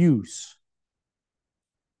use.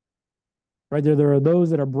 Right? There are those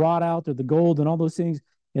that are brought out, they're the gold and all those things,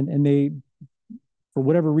 and they, for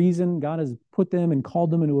whatever reason, God has put them and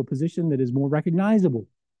called them into a position that is more recognizable.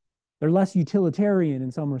 They're less utilitarian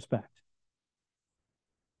in some respect.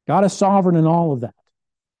 God is sovereign in all of that.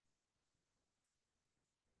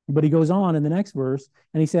 But he goes on in the next verse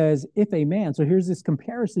and he says, if a man, so here's this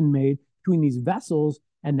comparison made between these vessels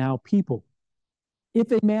and now people.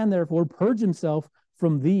 If a man therefore purge himself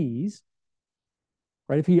from these,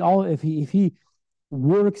 right? If he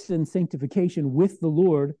works in sanctification with the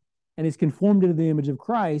Lord and is conformed to the image of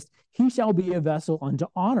Christ, he shall be a vessel unto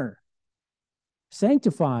honor,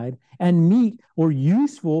 sanctified and meet or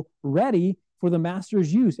useful, ready for the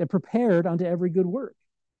master's use, and prepared unto every good work.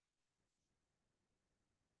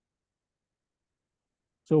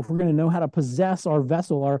 So if we're going to know how to possess our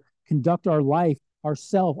vessel, conduct our life,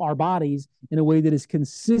 ourself, our bodies in a way that is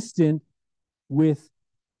consistent with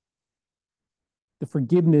the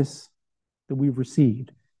forgiveness that we've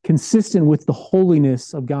received, consistent with the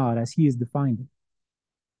holiness of God as he has defined it.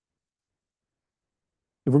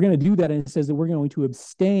 If we're going to do that, and it says that we're going to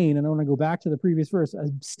abstain, and I want to go back to the previous verse,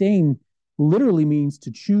 abstain literally means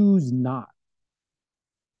to choose not.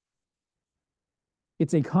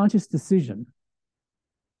 It's a conscious decision.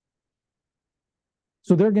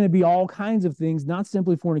 So there are going to be all kinds of things, not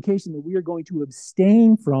simply fornication, that we are going to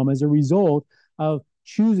abstain from as a result of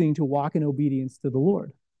choosing to walk in obedience to the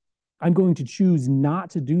Lord. I'm going to choose not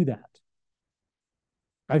to do that.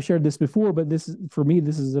 I've shared this before, but for me,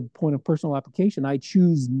 this is a point of personal application. I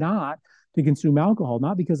choose not to consume alcohol,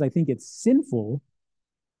 not because I think it's sinful,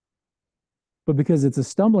 but because it's a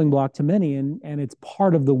stumbling block to many, and it's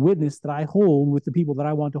part of the witness that I hold with the people that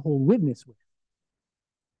I want to hold witness with.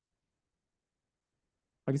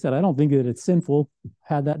 Like I said, I don't think that it's sinful. I've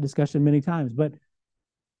had that discussion many times, but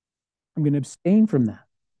I'm going to abstain from that.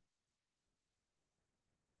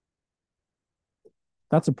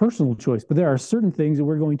 That's a personal choice, but there are certain things that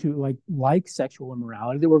we're going to, like sexual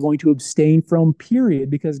immorality, that we're going to abstain from,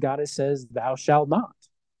 period, because God says, thou shalt not.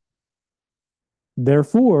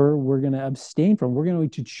 Therefore, we're going to abstain from, we're going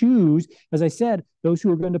to choose, as I said, those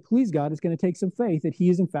who are going to please God, it's going to take some faith that he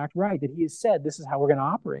is in fact right, that he has said, this is how we're going to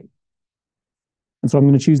operate. And so I'm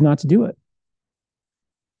going to choose not to do it.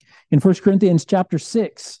 In 1 Corinthians chapter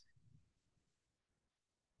 6,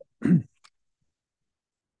 1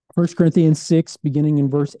 Corinthians 6, beginning in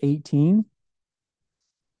verse 18,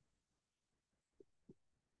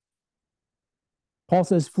 Paul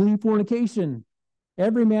says, flee fornication.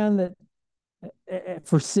 Every man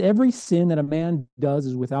for every sin that a man does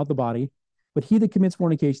is without the body, but he that commits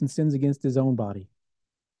fornication sins against his own body.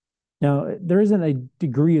 Now, there isn't a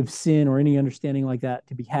degree of sin or any understanding like that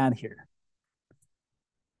to be had here.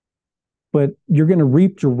 But you're going to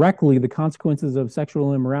reap directly the consequences of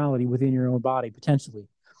sexual immorality within your own body, potentially.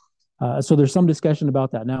 So there's some discussion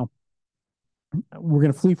about that. Now, we're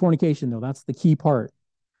going to flee fornication, though. That's the key part.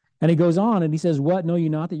 And he goes on and he says, what? Know you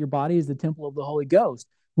not that your body is the temple of the Holy Ghost,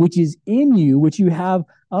 which is in you, which you have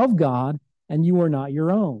of God, and you are not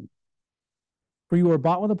your own. For you are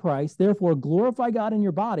bought with a price. Therefore, glorify God in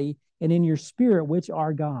your body and in your spirit, which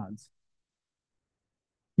are God's.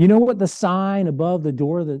 You know what the sign above the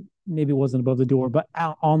door, that maybe it wasn't above the door, but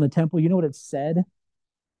out on the temple, you know what it said?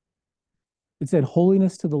 It said,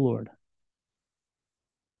 Holiness to the Lord.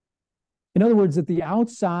 In other words, that the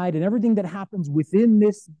outside and everything that happens within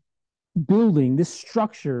this building, this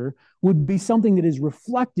structure, would be something that is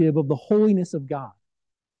reflective of the holiness of God.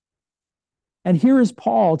 And here is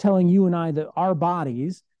Paul telling you and I that our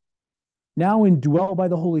bodies, now indwelt by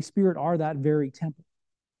the Holy Spirit, are that very temple.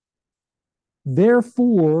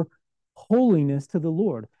 Therefore, holiness to the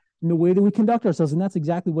Lord in the way that we conduct ourselves. And that's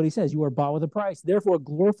exactly what he says. You are bought with a price. Therefore,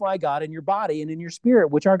 glorify God in your body and in your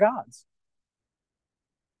spirit, which are God's.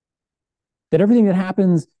 That everything that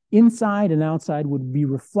happens inside and outside would be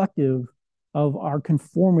reflective of our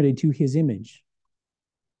conformity to his image.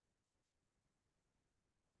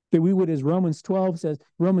 That we would, as Romans 12 says,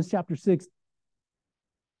 Romans chapter 6,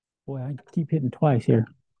 boy, I keep hitting twice here.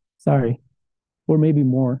 Sorry. Or maybe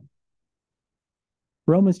more.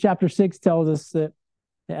 Romans chapter 6 tells us that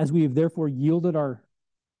as we have therefore yielded our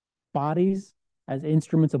bodies as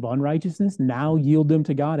instruments of unrighteousness, now yield them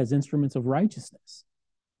to God as instruments of righteousness.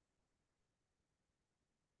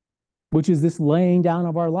 Which is this laying down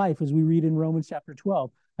of our life, as we read in Romans chapter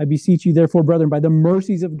 12. I beseech you, therefore, brethren, by the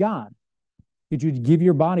mercies of God, that you give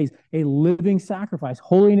your bodies a living sacrifice,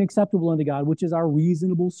 holy and acceptable unto God, which is our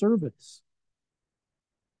reasonable service.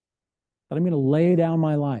 That I'm going to lay down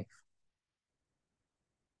my life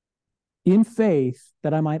in faith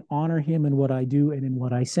that I might honor him in what I do and in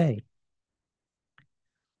what I say.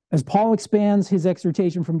 As Paul expands his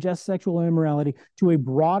exhortation from just sexual immorality to a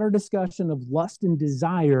broader discussion of lust and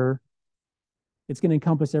desire, it's going to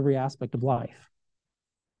encompass every aspect of life.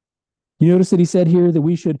 You notice that he said here that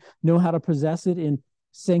we should know how to possess it in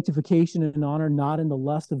sanctification and honor, not in the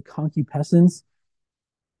lust of concupiscence.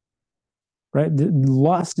 Right?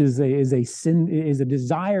 Lust is a sin, is a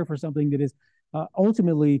desire for something that is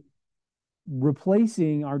ultimately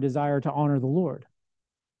replacing our desire to honor the Lord.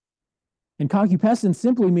 And concupiscence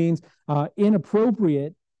simply means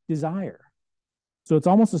inappropriate desire. So it's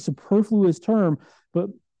almost a superfluous term, but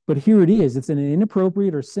here it is. It's an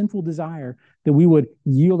inappropriate or sinful desire that we would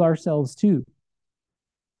yield ourselves to.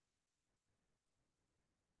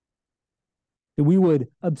 That we would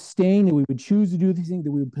abstain, that we would choose to do these things,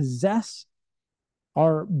 that we would possess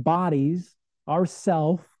our bodies,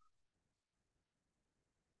 ourself,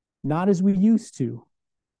 not as we used to.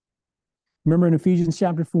 Remember in Ephesians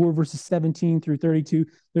chapter 4, verses 17 through 32,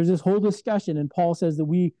 there's this whole discussion, and Paul says that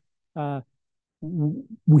we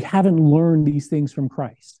haven't learned these things from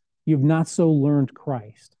Christ. You have not so learned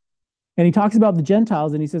Christ. And he talks about the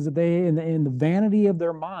Gentiles, and he says that they, in the vanity of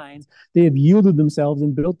their minds, they have yielded themselves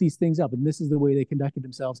and built these things up, and this is the way they conducted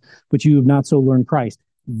themselves, but you have not so learned Christ.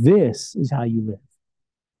 This is how you live.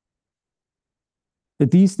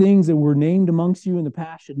 That these things that were named amongst you in the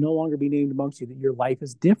past should no longer be named amongst you, that your life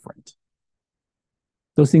is different.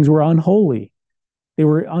 Those things were unholy. They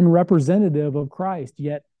were unrepresentative of Christ,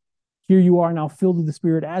 yet here you are now filled with the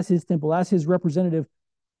Spirit as his temple, as his representative.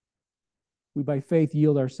 We by faith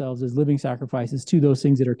yield ourselves as living sacrifices to those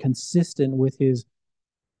things that are consistent with his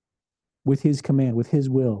command, with his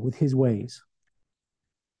will, with his ways.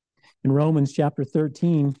 In Romans chapter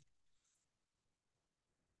 13,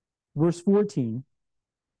 verse 14,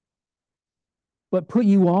 but put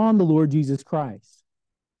you on the Lord Jesus Christ,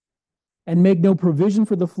 and make no provision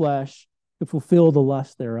for the flesh to fulfill the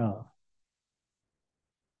lust thereof.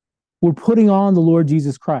 We're putting on the Lord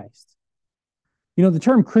Jesus Christ. You know, the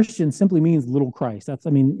term Christian simply means little Christ. That's,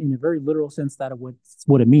 in a very literal sense, that's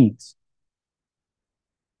what it means.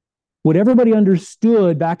 What everybody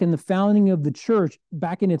understood back in the founding of the church,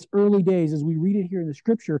 back in its early days, as we read it here in the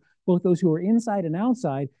scripture, both those who are inside and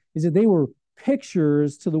outside, is that they were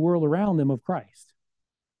pictures to the world around them of Christ.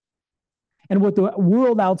 And what the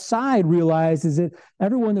world outside realized is that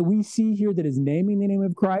everyone that we see here that is naming the name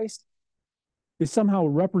of Christ is somehow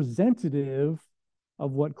representative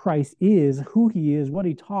of what Christ is, who he is, what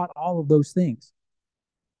he taught, all of those things.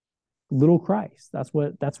 Little Christ. That's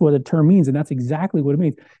what the term means, and that's exactly what it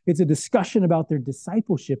means. It's a discussion about their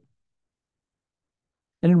discipleship.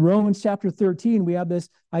 And in Romans chapter 13, we have this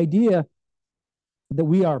idea that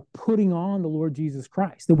we are putting on the Lord Jesus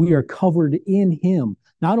Christ, that we are covered in him,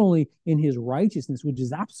 not only in his righteousness, which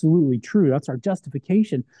is absolutely true, that's our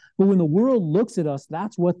justification, but when the world looks at us,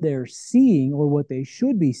 that's what they're seeing or what they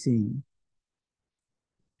should be seeing.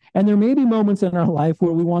 And there may be moments in our life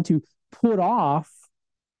where we want to put off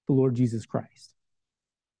the Lord Jesus Christ.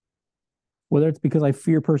 Whether it's because I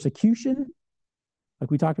fear persecution,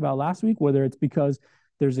 like we talked about last week, whether it's because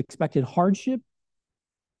there's expected hardship,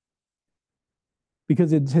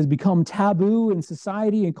 because it has become taboo in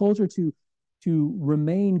society and culture to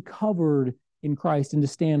remain covered in Christ and to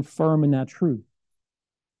stand firm in that truth.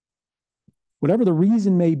 Whatever the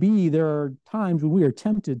reason may be, there are times when we are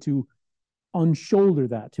tempted to unshoulder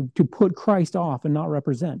that, to put Christ off and not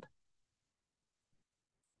represent.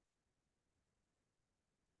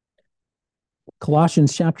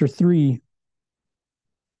 Colossians chapter 3.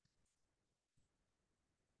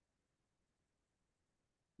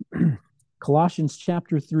 Colossians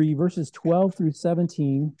chapter 3, verses 12 through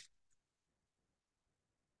 17.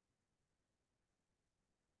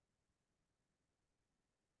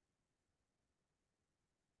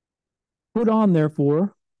 Put on,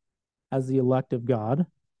 therefore, as the elect of God,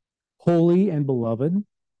 holy and beloved,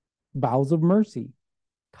 bowels of mercy,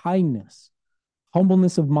 kindness,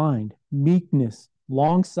 humbleness of mind, meekness,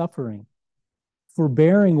 long-suffering,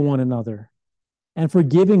 forbearing one another, and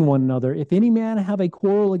forgiving one another. If any man have a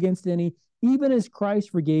quarrel against any, even as Christ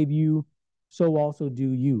forgave you, so also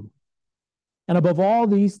do you. And above all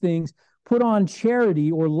these things, put on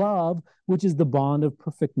charity or love, which is the bond of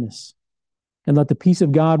perfectness. And let the peace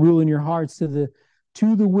of God rule in your hearts, to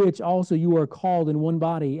the which also you are called in one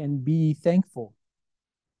body, and be thankful.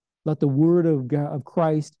 Let the word of God, of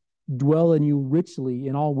Christ dwell in you richly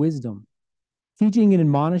in all wisdom, teaching and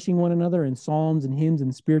admonishing one another in psalms and hymns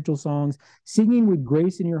and spiritual songs, singing with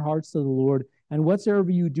grace in your hearts to the Lord. And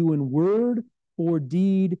whatsoever you do in word or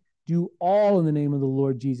deed, do all in the name of the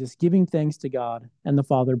Lord Jesus, giving thanks to God and the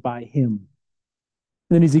Father by him.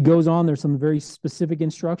 And then as he goes on, there's some very specific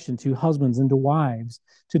instruction to husbands and to wives,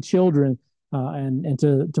 to children, and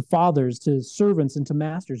to fathers, to servants, and to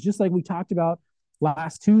masters, just like we talked about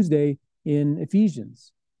last Tuesday in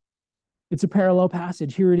Ephesians. It's a parallel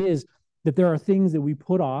passage. Here it is, that there are things that we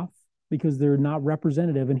put off because they're not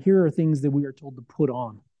representative, and here are things that we are told to put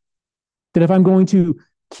on. That if I'm going to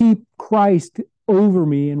keep Christ over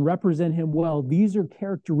me and represent him well, these are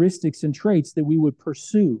characteristics and traits that we would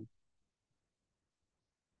pursue,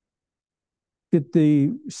 that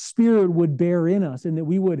the Spirit would bear in us and that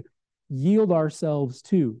we would yield ourselves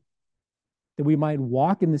to, that we might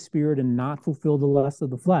walk in the Spirit and not fulfill the lusts of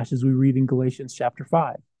the flesh, as we read in Galatians chapter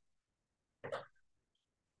 5.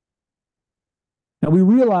 Now, we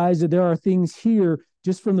realize that there are things here,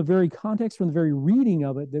 just from the very context, from the very reading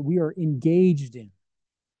of it, that we are engaged in.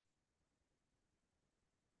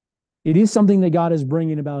 It is something that God is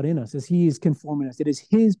bringing about in us as he is conforming us. It is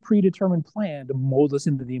his predetermined plan to mold us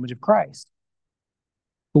into the image of Christ.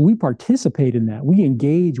 But we participate in that. We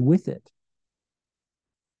engage with it.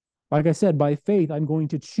 Like I said, by faith, I'm going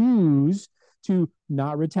to choose to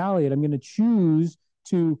not retaliate. I'm going to choose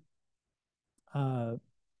to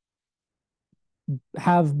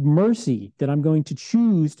have mercy, that I'm going to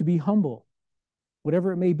choose to be humble.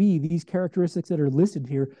 Whatever it may be, these characteristics that are listed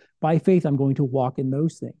here, by faith, I'm going to walk in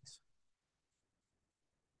those things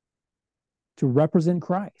to represent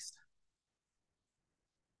Christ.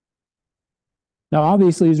 Now,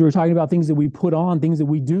 obviously, as we're talking about things that we put on, things that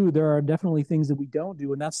we do, there are definitely things that we don't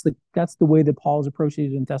do. And that's the way that Paul is approaching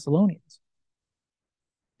it in Thessalonians.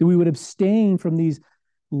 That we would abstain from these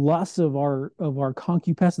lusts of our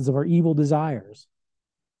concupiscence, of our evil desires.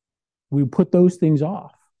 We put those things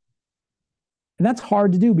off. And that's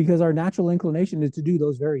hard to do because our natural inclination is to do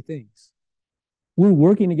those very things. We're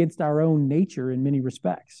working against our own nature in many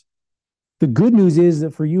respects. The good news is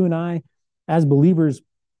that for you and I, as believers,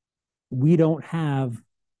 we're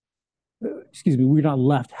not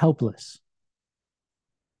left helpless.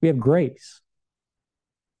 We have grace.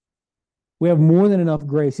 We have more than enough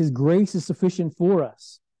grace. His grace is sufficient for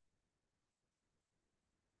us.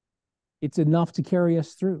 It's enough to carry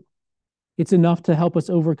us through. It's enough to help us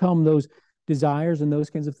overcome those desires and those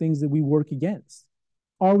kinds of things that we work against.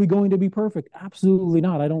 Are we going to be perfect? Absolutely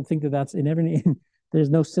not. I don't think that that's in every. There's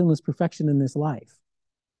no sinless perfection in this life.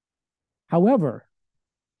 However,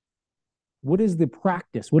 what is the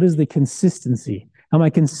practice? What is the consistency? Am I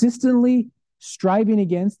consistently striving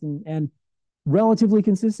against and relatively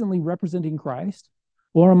consistently representing Christ?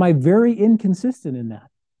 Or am I very inconsistent in that?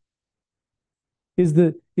 Is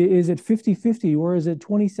it 50-50 or is it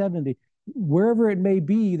 20-70? Wherever it may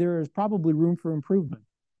be, there is probably room for improvement.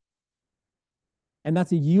 And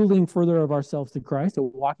that's a yielding further of ourselves to Christ, a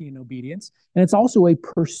walking in obedience. And it's also a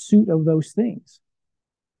pursuit of those things.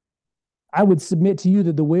 I would submit to you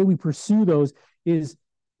that the way we pursue those is,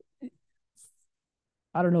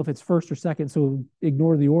 I don't know if it's first or second, so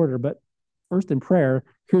ignore the order, but first in prayer,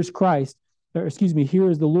 here's Christ. here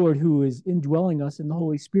is the Lord who is indwelling us in the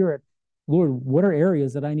Holy Spirit. Lord, what are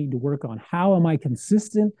areas that I need to work on? How am I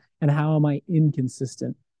consistent and how am I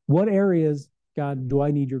inconsistent? What areas, God, do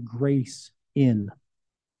I need your grace in?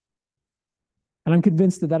 And I'm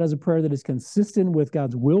convinced that that is a prayer that is consistent with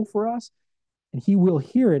God's will for us, and he will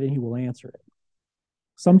hear it and he will answer it.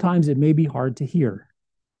 Sometimes it may be hard to hear.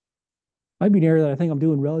 Might be an area that I think I'm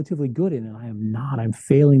doing relatively good in, and I am not. I'm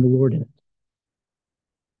failing the Lord in it.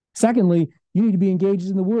 Secondly, you need to be engaged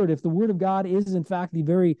in the Word. If the Word of God is, in fact, the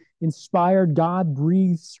very inspired,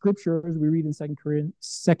 God-breathed Scripture, as we read in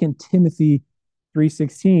 2 Timothy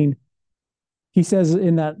 3:16, he says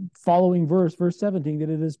in that following verse 17, that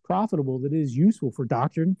it is profitable, that it is useful for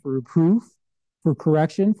doctrine, for reproof, for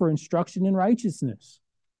correction, for instruction in righteousness,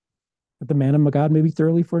 that the man of God may be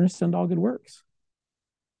thoroughly furnished unto all good works.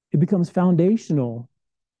 It becomes foundational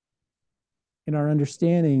in our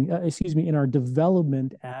understanding, in our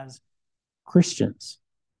development as Christians.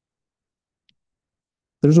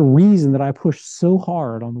 There's a reason that I push so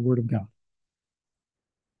hard on the Word of God.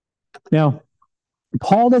 Now,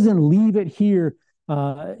 Paul doesn't leave it here.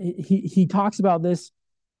 He talks about this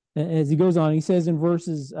as he goes on. He says in verse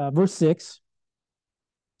 6,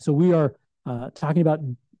 so we are talking about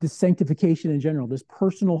this sanctification in general, this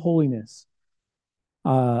personal holiness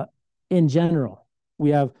in general.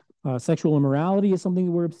 We have sexual immorality is something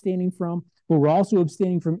that we're abstaining from, but we're also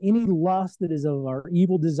abstaining from any lust that is of our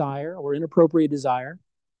evil desire or inappropriate desire.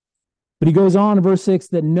 But he goes on in verse 6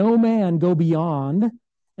 that no man go beyond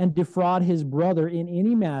and defraud his brother in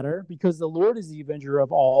any matter, because the Lord is the avenger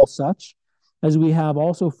of all such, as we have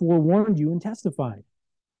also forewarned you and testified.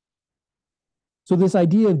 So this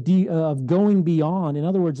idea of going beyond, in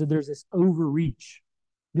other words, that there's this overreach,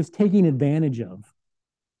 this taking advantage of.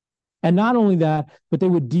 And not only that, but they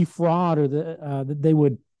would defraud, or they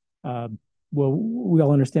would, well, we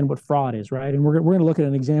all understand what fraud is, right? And we're going to look at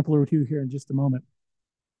an example or two here in just a moment.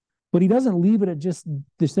 But he doesn't leave it at just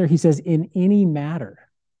this there. He says, in any matter.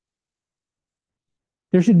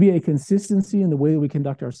 There should be a consistency in the way that we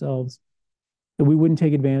conduct ourselves, that we wouldn't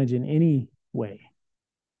take advantage in any way,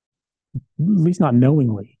 at least not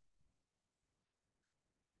knowingly.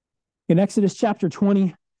 In Exodus chapter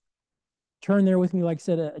 20, turn there with me, like I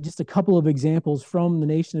said, just a couple of examples from the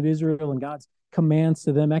nation of Israel and God's commands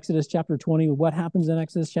to them. Exodus chapter 20, what happens in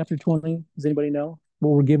Exodus chapter 20? Does anybody know what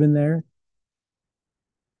we're given there?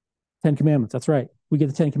 10 Commandments, that's right. We get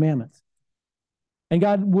the 10 Commandments. And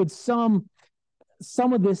God would sum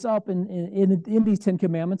of this up in these 10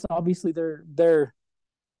 Commandments. Obviously, they're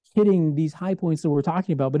hitting these high points that we're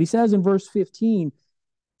talking about. But he says in verse 15,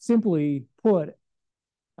 simply put,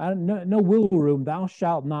 no wiggle room, thou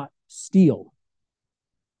shalt not steal.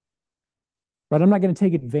 Right? I'm not going to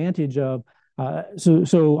take advantage of,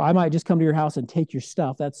 so I might just come to your house and take your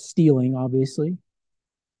stuff. That's stealing, obviously.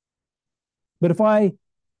 But if I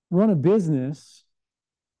run a business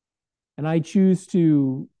and I choose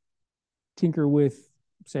to tinker with,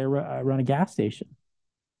 say, I run a gas station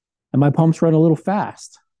and my pumps run a little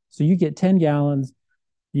fast. So you get 10 gallons,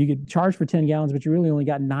 you get charged for 10 gallons, but you really only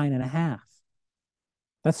got 9.5.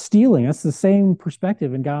 That's stealing. That's the same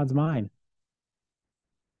perspective in God's mind.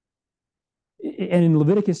 And in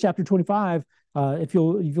Leviticus chapter 25, if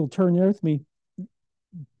you'll turn there with me,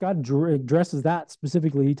 God addresses that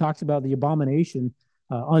specifically. He talks about the abomination.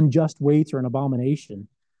 Unjust weights are an abomination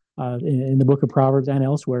in the book of Proverbs and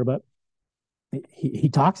elsewhere. But he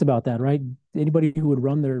talks about that, right? Anybody who would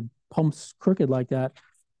run their pumps crooked like that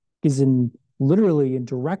is literally in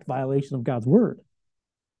direct violation of God's word.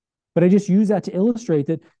 But I just use that to illustrate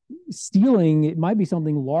that stealing, it might be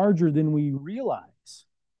something larger than we realize,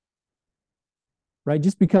 right?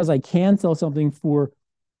 Just because I can sell something for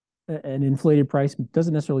an inflated price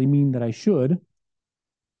doesn't necessarily mean that I should.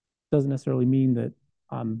 Doesn't necessarily mean that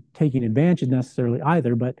I'm taking advantage necessarily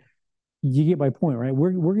either, but you get my point, right?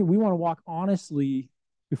 We want to walk honestly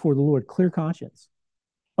before the Lord, clear conscience.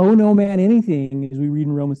 Owe no man anything, as we read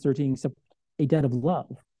in Romans 13, except a debt of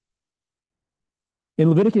love. In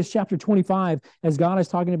Leviticus chapter 25, as God is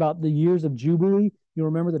talking about the years of Jubilee, you'll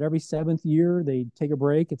remember that every 7th year they take a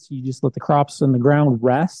break. You just let the crops in the ground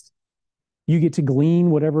rest. You get to glean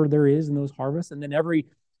whatever there is in those harvests. And then every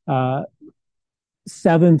 7th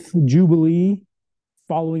Jubilee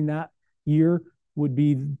following that year would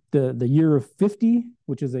be the year of 50,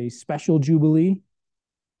 which is a special Jubilee.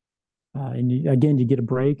 And you get a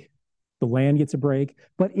break. The land gets a break.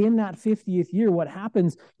 But in that 50th year, what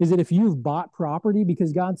happens is that if you've bought property,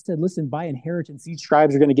 because God said, listen, by inheritance, these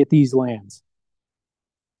tribes are going to get these lands.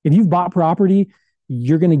 If you've bought property,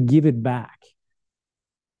 you're going to give it back.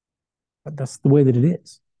 But that's the way that it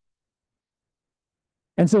is.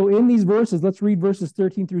 And so in these verses, let's read verses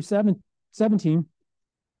 13 through 17.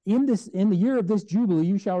 In the year of this Jubilee,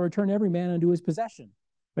 you shall return every man unto his possession.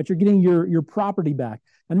 But you're getting your property back.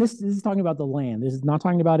 And this is talking about the land. This is not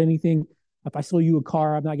talking about anything. If I sold you a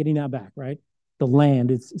car, I'm not getting that back, right? The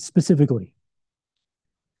land, it's specifically.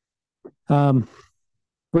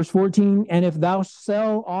 Verse 14, and if thou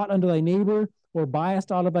sell aught unto thy neighbor, or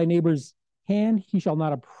buyest out of thy neighbor's hand, he shall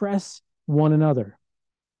not oppress one another.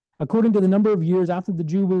 According to the number of years after the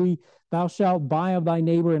Jubilee, thou shalt buy of thy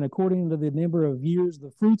neighbor, and according to the number of years,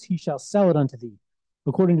 the fruits he shall sell it unto thee.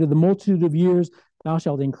 According to the multitude of years, thou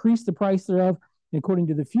shalt increase the price thereof, and according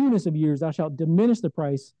to the fewness of years, thou shalt diminish the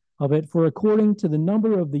price of it, for according to the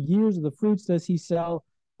number of the years of the fruits does he sell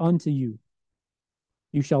unto you.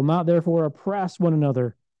 You shall not therefore oppress one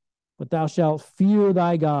another, but thou shalt fear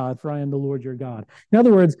thy God, for I am the Lord your God. In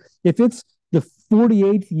other words, if it's the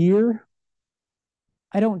 48th year,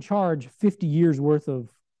 I don't charge 50 years worth of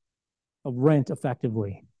rent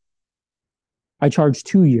effectively. I charge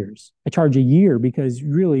 2 years. I charge a year because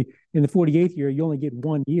really in the 48th year, you only get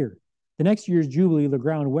 1 year. The next year's Jubilee, the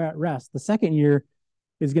ground rests. The second year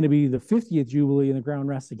is going to be the 50th Jubilee and the ground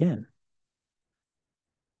rests again.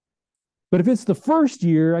 But if it's the first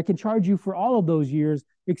year, I can charge you for all of those years,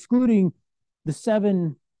 excluding the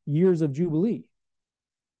 7 years of Jubilee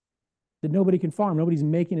that nobody can farm. Nobody's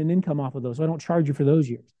making an income off of those. So I don't charge you for those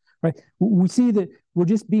years, right? We see that we're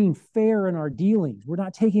just being fair in our dealings. We're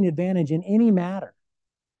not taking advantage in any matter.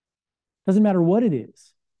 Doesn't matter what it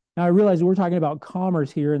is. Now I realize we're talking about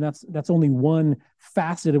commerce here, and that's only one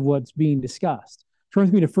facet of what's being discussed. Turn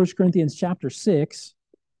with me to 1 Corinthians chapter 6.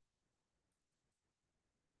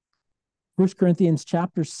 1 Corinthians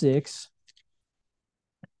chapter 6,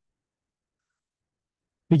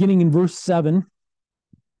 beginning in verse 7.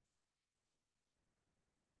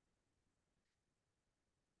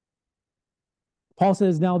 Paul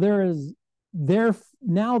says, now therefore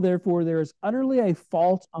there is utterly a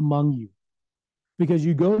fault among you, because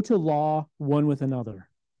you go to law one with another.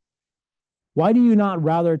 Why do you not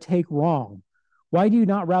rather take wrong? Why do you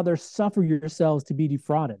not rather suffer yourselves to be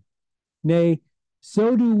defrauded? Nay,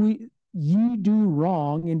 so do ye do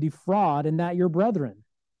wrong and defraud, and that your brethren.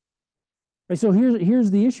 Right, so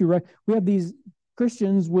here's the issue, right? We have these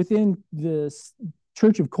Christians within the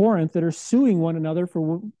church of Corinth that are suing one another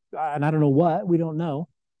for, and I don't know what, we don't know,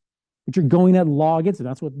 but you're going at law against it.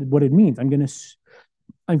 That's what it means. I'm going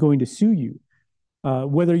to sue you.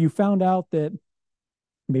 Whether you found out that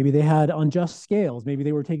maybe they had unjust scales, maybe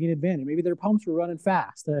they were taking advantage, maybe their pumps were running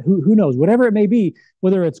fast, who knows, whatever it may be,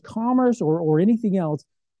 whether it's commerce or anything else,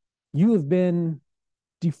 you have been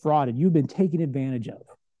defrauded, you've been taken advantage of.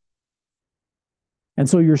 And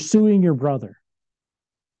so you're suing your brother.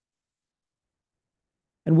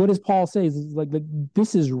 And what does Paul say? Is like,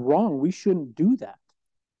 this is wrong. We shouldn't do that.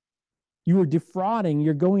 You are defrauding.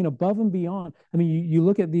 You're going above and beyond. I mean, you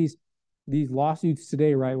look at these lawsuits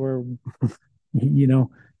today, right, where,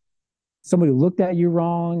 somebody looked at you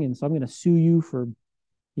wrong, and so I'm going to sue you for,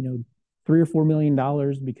 $3 or $4 million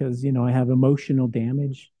because, I have emotional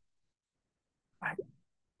damage.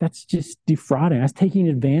 That's just defrauding. That's taking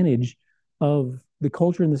advantage of the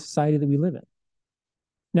culture and the society that we live in.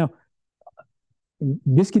 Now,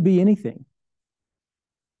 this could be anything.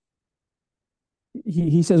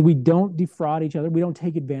 He says we don't defraud each other. We don't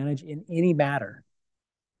take advantage in any matter.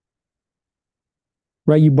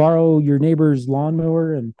 Right? You borrow your neighbor's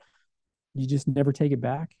lawnmower and you just never take it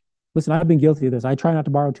back. Listen, I've been guilty of this. I try not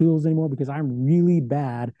to borrow tools anymore because I'm really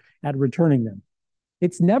bad at returning them.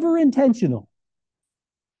 It's never intentional,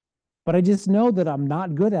 but I just know that I'm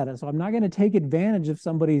not good at it. So I'm not going to take advantage of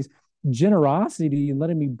somebody's generosity and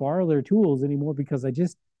letting me borrow their tools anymore because I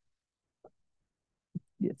just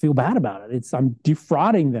feel bad about it. I'm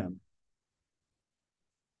defrauding them.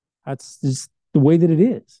 That's just the way that it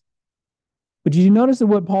is. But did you notice that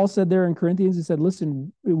what Paul said there in Corinthians? He said,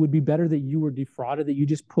 listen, it would be better that you were defrauded, that you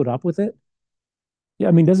just put up with it. Yeah,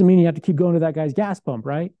 I mean, doesn't mean you have to keep going to that guy's gas pump,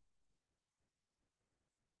 right?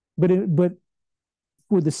 But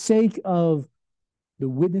for the sake of the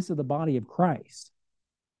witness of the body of Christ,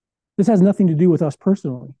 this has nothing to do with us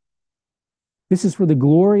personally. This is for the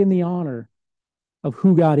glory and the honor of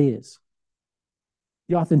who God is.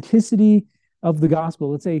 The authenticity of the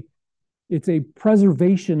gospel. It's a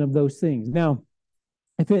preservation of those things. Now,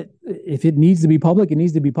 if it needs to be public, it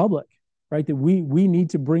needs to be public, right? That we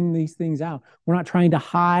need to bring these things out. We're not trying to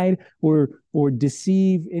hide or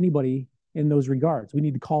deceive anybody in those regards. We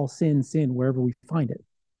need to call sin wherever we find it.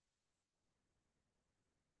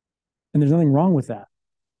 And there's nothing wrong with that.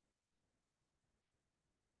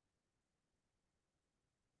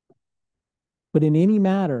 But in any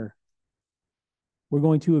matter, We're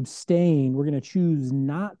going to abstain. We're going to choose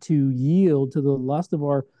not to yield to the lust of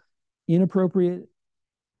our inappropriate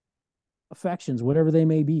affections, whatever they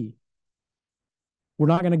may be. We're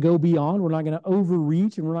not going to go beyond. We're not going to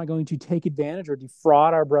overreach, and we're not going to take advantage or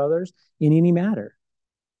defraud our brothers in any matter.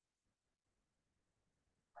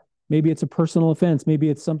 Maybe it's a personal offense. Maybe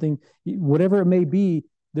it's something, whatever it may be,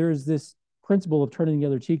 there's this principle of turning the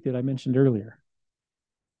other cheek that I mentioned earlier.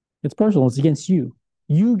 It's personal. It's against you.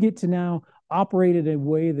 You get to now operate in a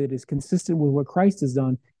way that is consistent with what Christ has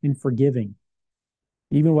done in forgiving,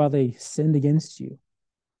 even while they sinned against you.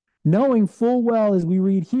 Knowing full well, as we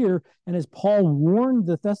read here, and as Paul warned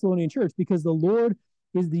the Thessalonian church, because the Lord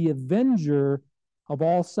is the avenger of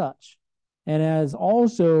all such, and as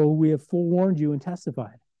also we have forewarned you and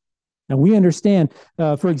testified. And we understand,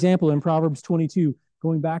 for example, in Proverbs 22,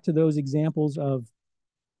 going back to those examples of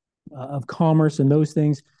commerce and those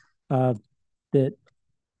things that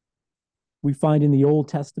we find in the Old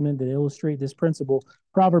Testament that illustrate this principle.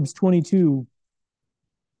 Proverbs 22,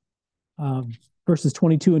 verses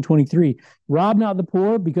 22 and 23. Rob not the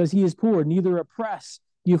poor because he is poor, neither oppress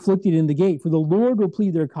the afflicted in the gate. For the Lord will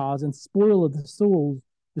plead their cause and spoil the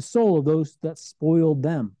soul of those that spoiled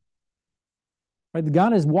them. Right? The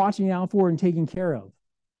God is watching out for and taking care of.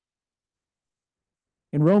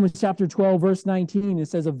 In Romans chapter 12, verse 19, it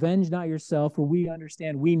says, avenge not yourself, for we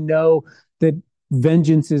understand, we know that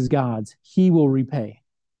vengeance is God's. He will repay.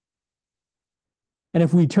 And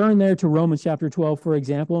if we turn there to Romans chapter 12, for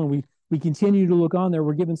example, and we continue to look on there,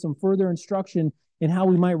 we're given some further instruction in how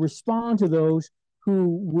we might respond to those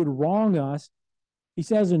who would wrong us. He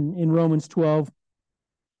says in Romans 12,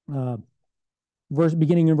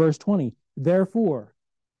 beginning in verse 20, therefore,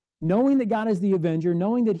 knowing that God is the avenger,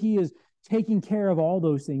 knowing that he is taking care of all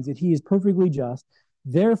those things, that he is perfectly just,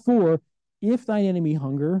 therefore, if thine enemy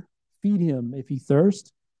hunger, feed him. If he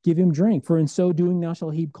thirst, give him drink. For in so doing thou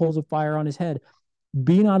shalt heap coals of fire on his head.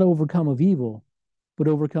 Be not overcome of evil, but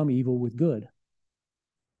overcome evil with good.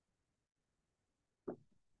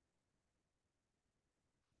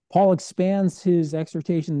 Paul expands his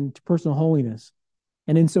exhortation to personal holiness.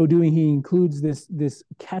 And in so doing, he includes this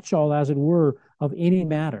catch-all, as it were, of any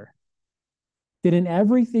matter. That in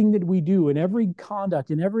everything that we do, in every conduct,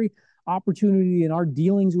 in every opportunity in our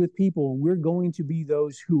dealings with people, we're going to be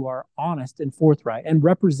those who are honest and forthright and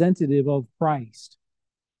representative of Christ.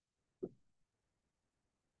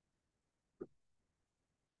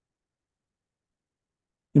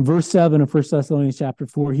 In verse 7 of 1 Thessalonians chapter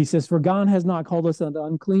 4, he says, for God has not called us unto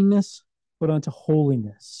uncleanness, but unto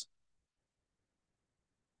holiness.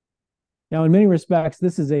 Now, in many respects,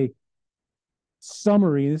 this is a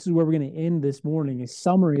summary. This is where we're going to end this morning, a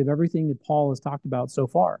summary of everything that Paul has talked about so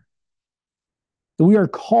far. So we are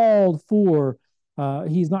called for,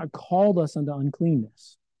 he's not called us unto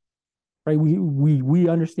uncleanness, right? We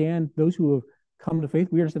understand, those who have come to faith,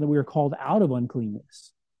 we understand that we are called out of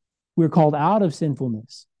uncleanness. We are called out of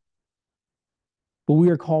sinfulness, but we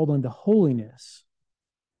are called unto holiness.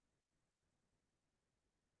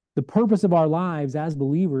 The purpose of our lives as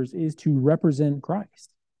believers is to represent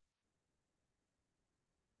Christ.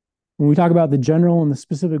 When we talk about the general and the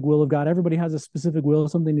specific will of God, everybody has a specific will,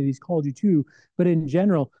 something that he's called you to. But in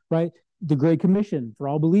general, right, the Great Commission for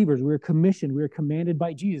all believers, we're commissioned, we're commanded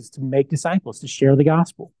by Jesus to make disciples, to share the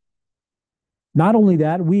gospel. Not only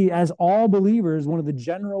that, we as all believers, one of the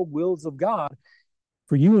general wills of God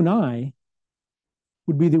for you and I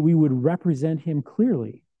would be that we would represent him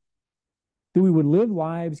clearly, that we would live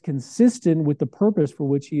lives consistent with the purpose for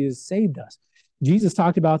which he has saved us. Jesus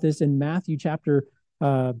talked about this in Matthew chapter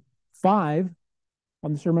 5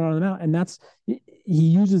 on the Sermon on the Mount, and he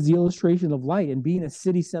uses the illustration of light and being a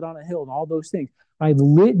city set on a hill and all those things. I've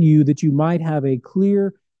lit you that you might have a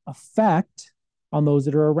clear effect on those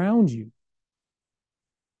that are around you.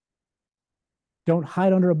 Don't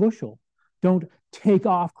hide under a bushel. Don't take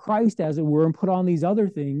off Christ, as it were, and put on these other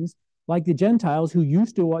things like the Gentiles who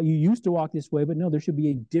used to walk this way, but no, there should be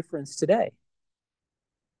a difference today.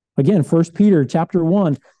 Again, 1 Peter chapter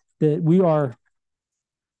 1, that we were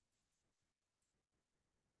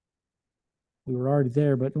already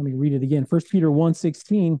there, but let me read it again. 1 Peter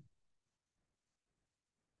 1:16,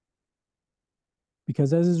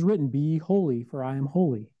 because as is written, be ye holy, for I am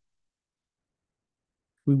holy.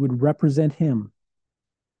 We would represent him.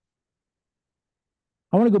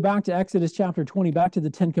 I want to go back to Exodus chapter 20, back to the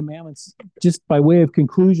Ten Commandments, just by way of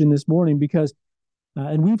conclusion this morning, because,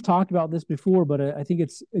 and we've talked about this before, but I think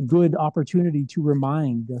it's a good opportunity to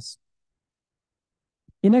remind us.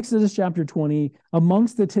 In Exodus chapter 20,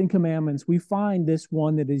 amongst the Ten Commandments, we find this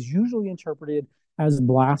one that is usually interpreted as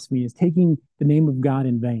blasphemy, as taking the name of God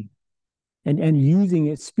in vain. and using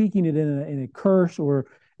it, speaking it in a curse, or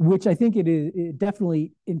which I think it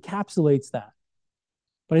definitely encapsulates that.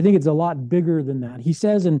 But I think it's a lot bigger than that. He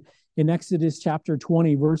says in Exodus chapter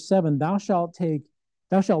 20, verse 7, thou shalt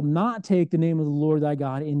not take the name of the Lord thy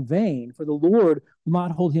God in vain, for the Lord will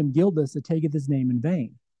not hold him guiltless that taketh his name in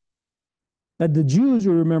vain. That the Jews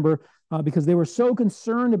will remember, because they were so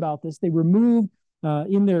concerned about this, they removed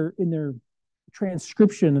in their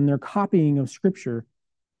transcription and their copying of Scripture,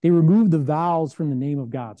 they removed the vowels from the name of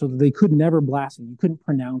God so that they could never blaspheme. You couldn't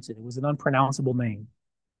pronounce it. It was an unpronounceable name.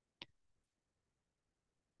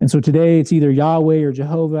 And so today it's either Yahweh or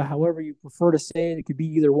Jehovah, however you prefer to say it. It could be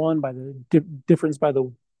either one by the difference by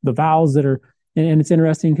the vowels that are. And it's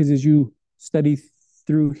interesting because as you study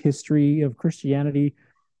through history of Christianity,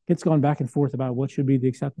 it's gone back and forth about what should be the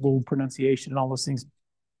acceptable pronunciation and all those things.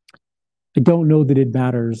 I don't know that it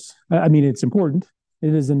matters. I mean, it's important.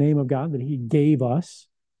 It is the name of God that he gave us.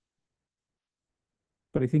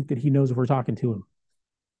 But I think that he knows if we're talking to him.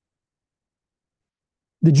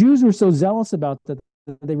 The Jews were so zealous about that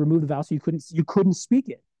they removed the vow so you couldn't speak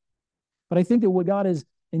it. But I think that what God is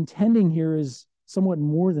intending here is somewhat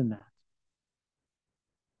more than that.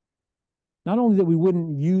 Not only that we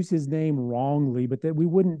wouldn't use his name wrongly, but that we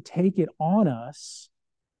wouldn't take it on us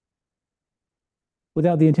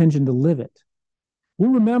without the intention to live it.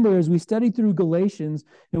 We'll remember as we study through Galatians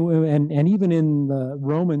and even in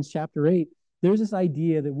Romans chapter 8, there's this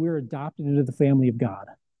idea that we're adopted into the family of God.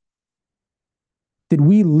 That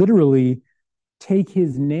we literally take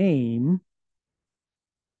his name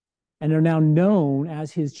and are now known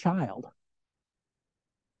as his child.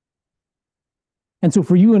 And so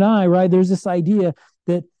for you and I, right, there's this idea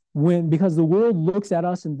that because the world looks at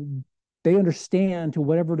us and they understand to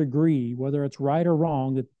whatever degree, whether it's right or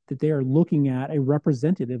wrong, that they are looking at a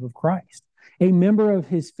representative of Christ, a member of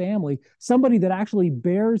his family, somebody that actually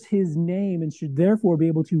bears his name and should therefore be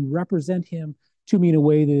able to represent him to me in a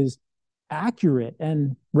way that is accurate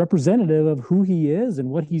and representative of who he is and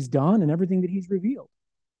what he's done and everything that he's revealed.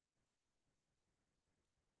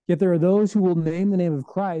 Yet there are those who will name the name of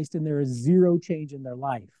Christ and there is zero change in their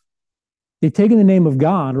life. They've taken the name of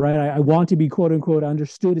God, right? I want to be, quote unquote,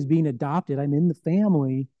 understood as being adopted. I'm in the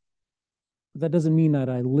family. But that doesn't mean that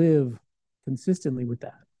I live consistently with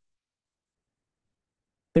that.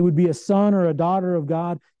 They would be a son or a daughter of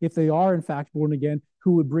God if they are, in fact, born again,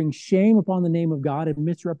 who would bring shame upon the name of God and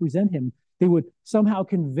misrepresent him. They would somehow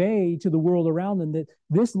convey to the world around them that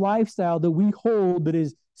this lifestyle that we hold that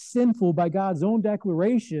is sinful by God's own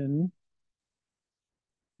declaration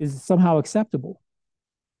is somehow acceptable.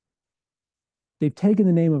 They've taken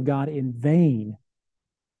the name of God in vain,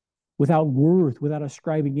 without worth, without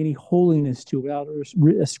ascribing any holiness to it, without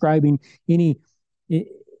ascribing any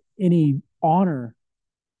honor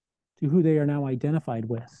to who they are now identified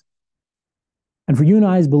with. And for you and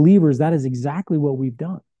I as believers, that is exactly what we've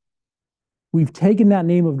done. We've taken that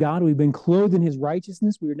name of God. We've been clothed in his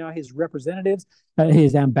righteousness. We are now his representatives,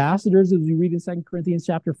 his ambassadors, as we read in 2 Corinthians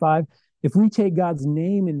chapter 5. If we take God's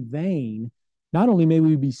name in vain, not only may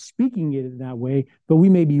we be speaking it in that way, but we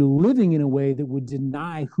may be living in a way that would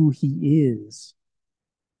deny who he is.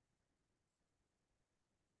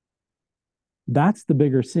 That's the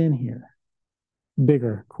bigger sin here.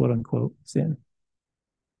 Bigger, quote unquote, sin.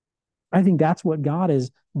 I think that's what God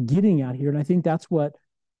is getting at here. And I think that's what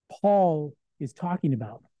Paul is talking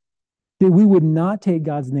about. That we would not take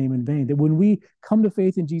God's name in vain. That when we come to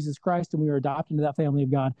faith in Jesus Christ and we are adopted into that family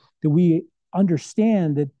of God, that we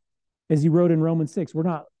understand that, as he wrote in Romans 6, we're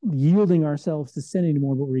not yielding ourselves to sin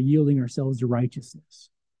anymore, but we're yielding ourselves to righteousness.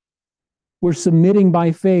 We're submitting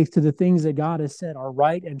by faith to the things that God has said are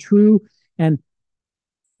right and true, and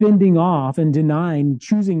fending off and denying,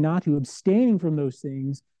 choosing not to, abstaining from those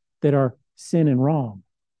things that are sin and wrong.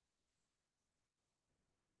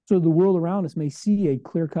 So the world around us may see a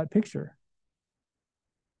clear-cut picture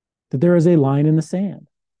that there is a line in the sand,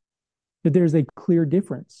 that there's a clear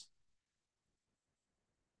difference.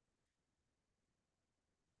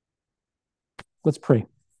 Let's pray.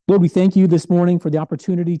 Lord, we thank you this morning for the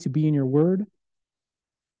opportunity to be in your word.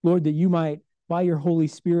 Lord, that you might, by your Holy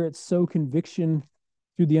Spirit, sow conviction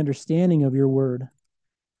through the understanding of your word.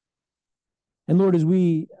 And Lord, as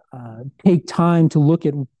we take time to look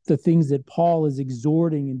at the things that Paul is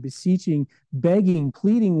exhorting and beseeching, begging,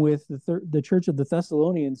 pleading with the church of the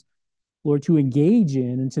Thessalonians, Lord, to engage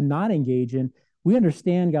in and to not engage in, we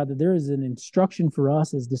understand, God, that there is an instruction for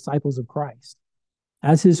us as disciples of Christ.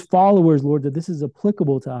 As his followers, Lord, that this is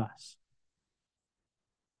applicable to us.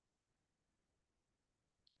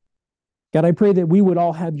 God, I pray that we would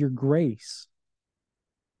all have your grace,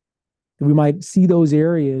 that we might see those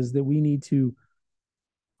areas that we need to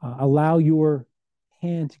allow your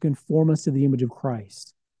hand to conform us to the image of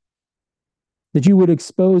Christ. That you would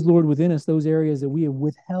expose, Lord, within us those areas that we have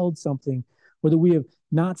withheld something, or that we have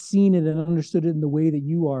not seen it and understood it in the way that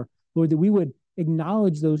you are. Lord, that we would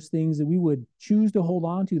acknowledge those things, that we would choose to hold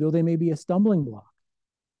on to, though they may be a stumbling block.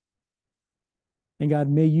 And God,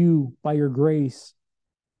 may you, by your grace,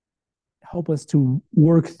 help us to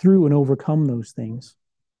work through and overcome those things.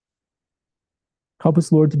 Help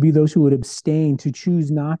us, Lord, to be those who would abstain, to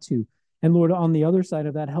choose not to. And Lord, on the other side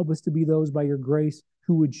of that, help us to be those by your grace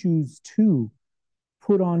who would choose to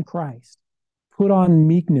put on Christ, put on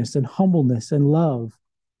meekness and humbleness and love,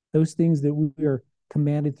 those things that we are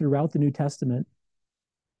commanded throughout the New Testament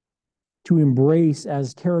to embrace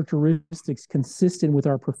as characteristics consistent with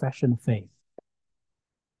our profession of faith.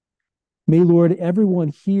 May, Lord, everyone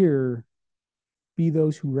here be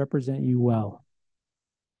those who represent you well.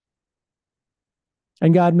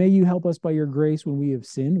 And God, may you help us by your grace when we have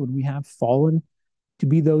sinned, when we have fallen, to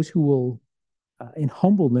be those who will, in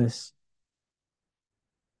humbleness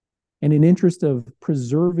and in interest of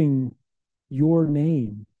preserving your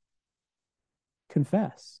name,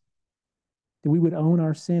 confess that we would own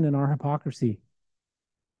our sin and our hypocrisy.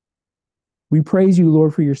 We praise you,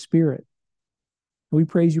 Lord, for your Spirit. We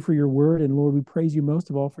praise you for your word, and Lord, we praise you most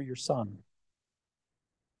of all for your Son.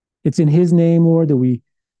 It's in his name, Lord, that we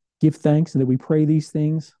give thanks and that we pray these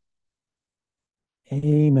things.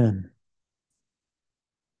 Amen.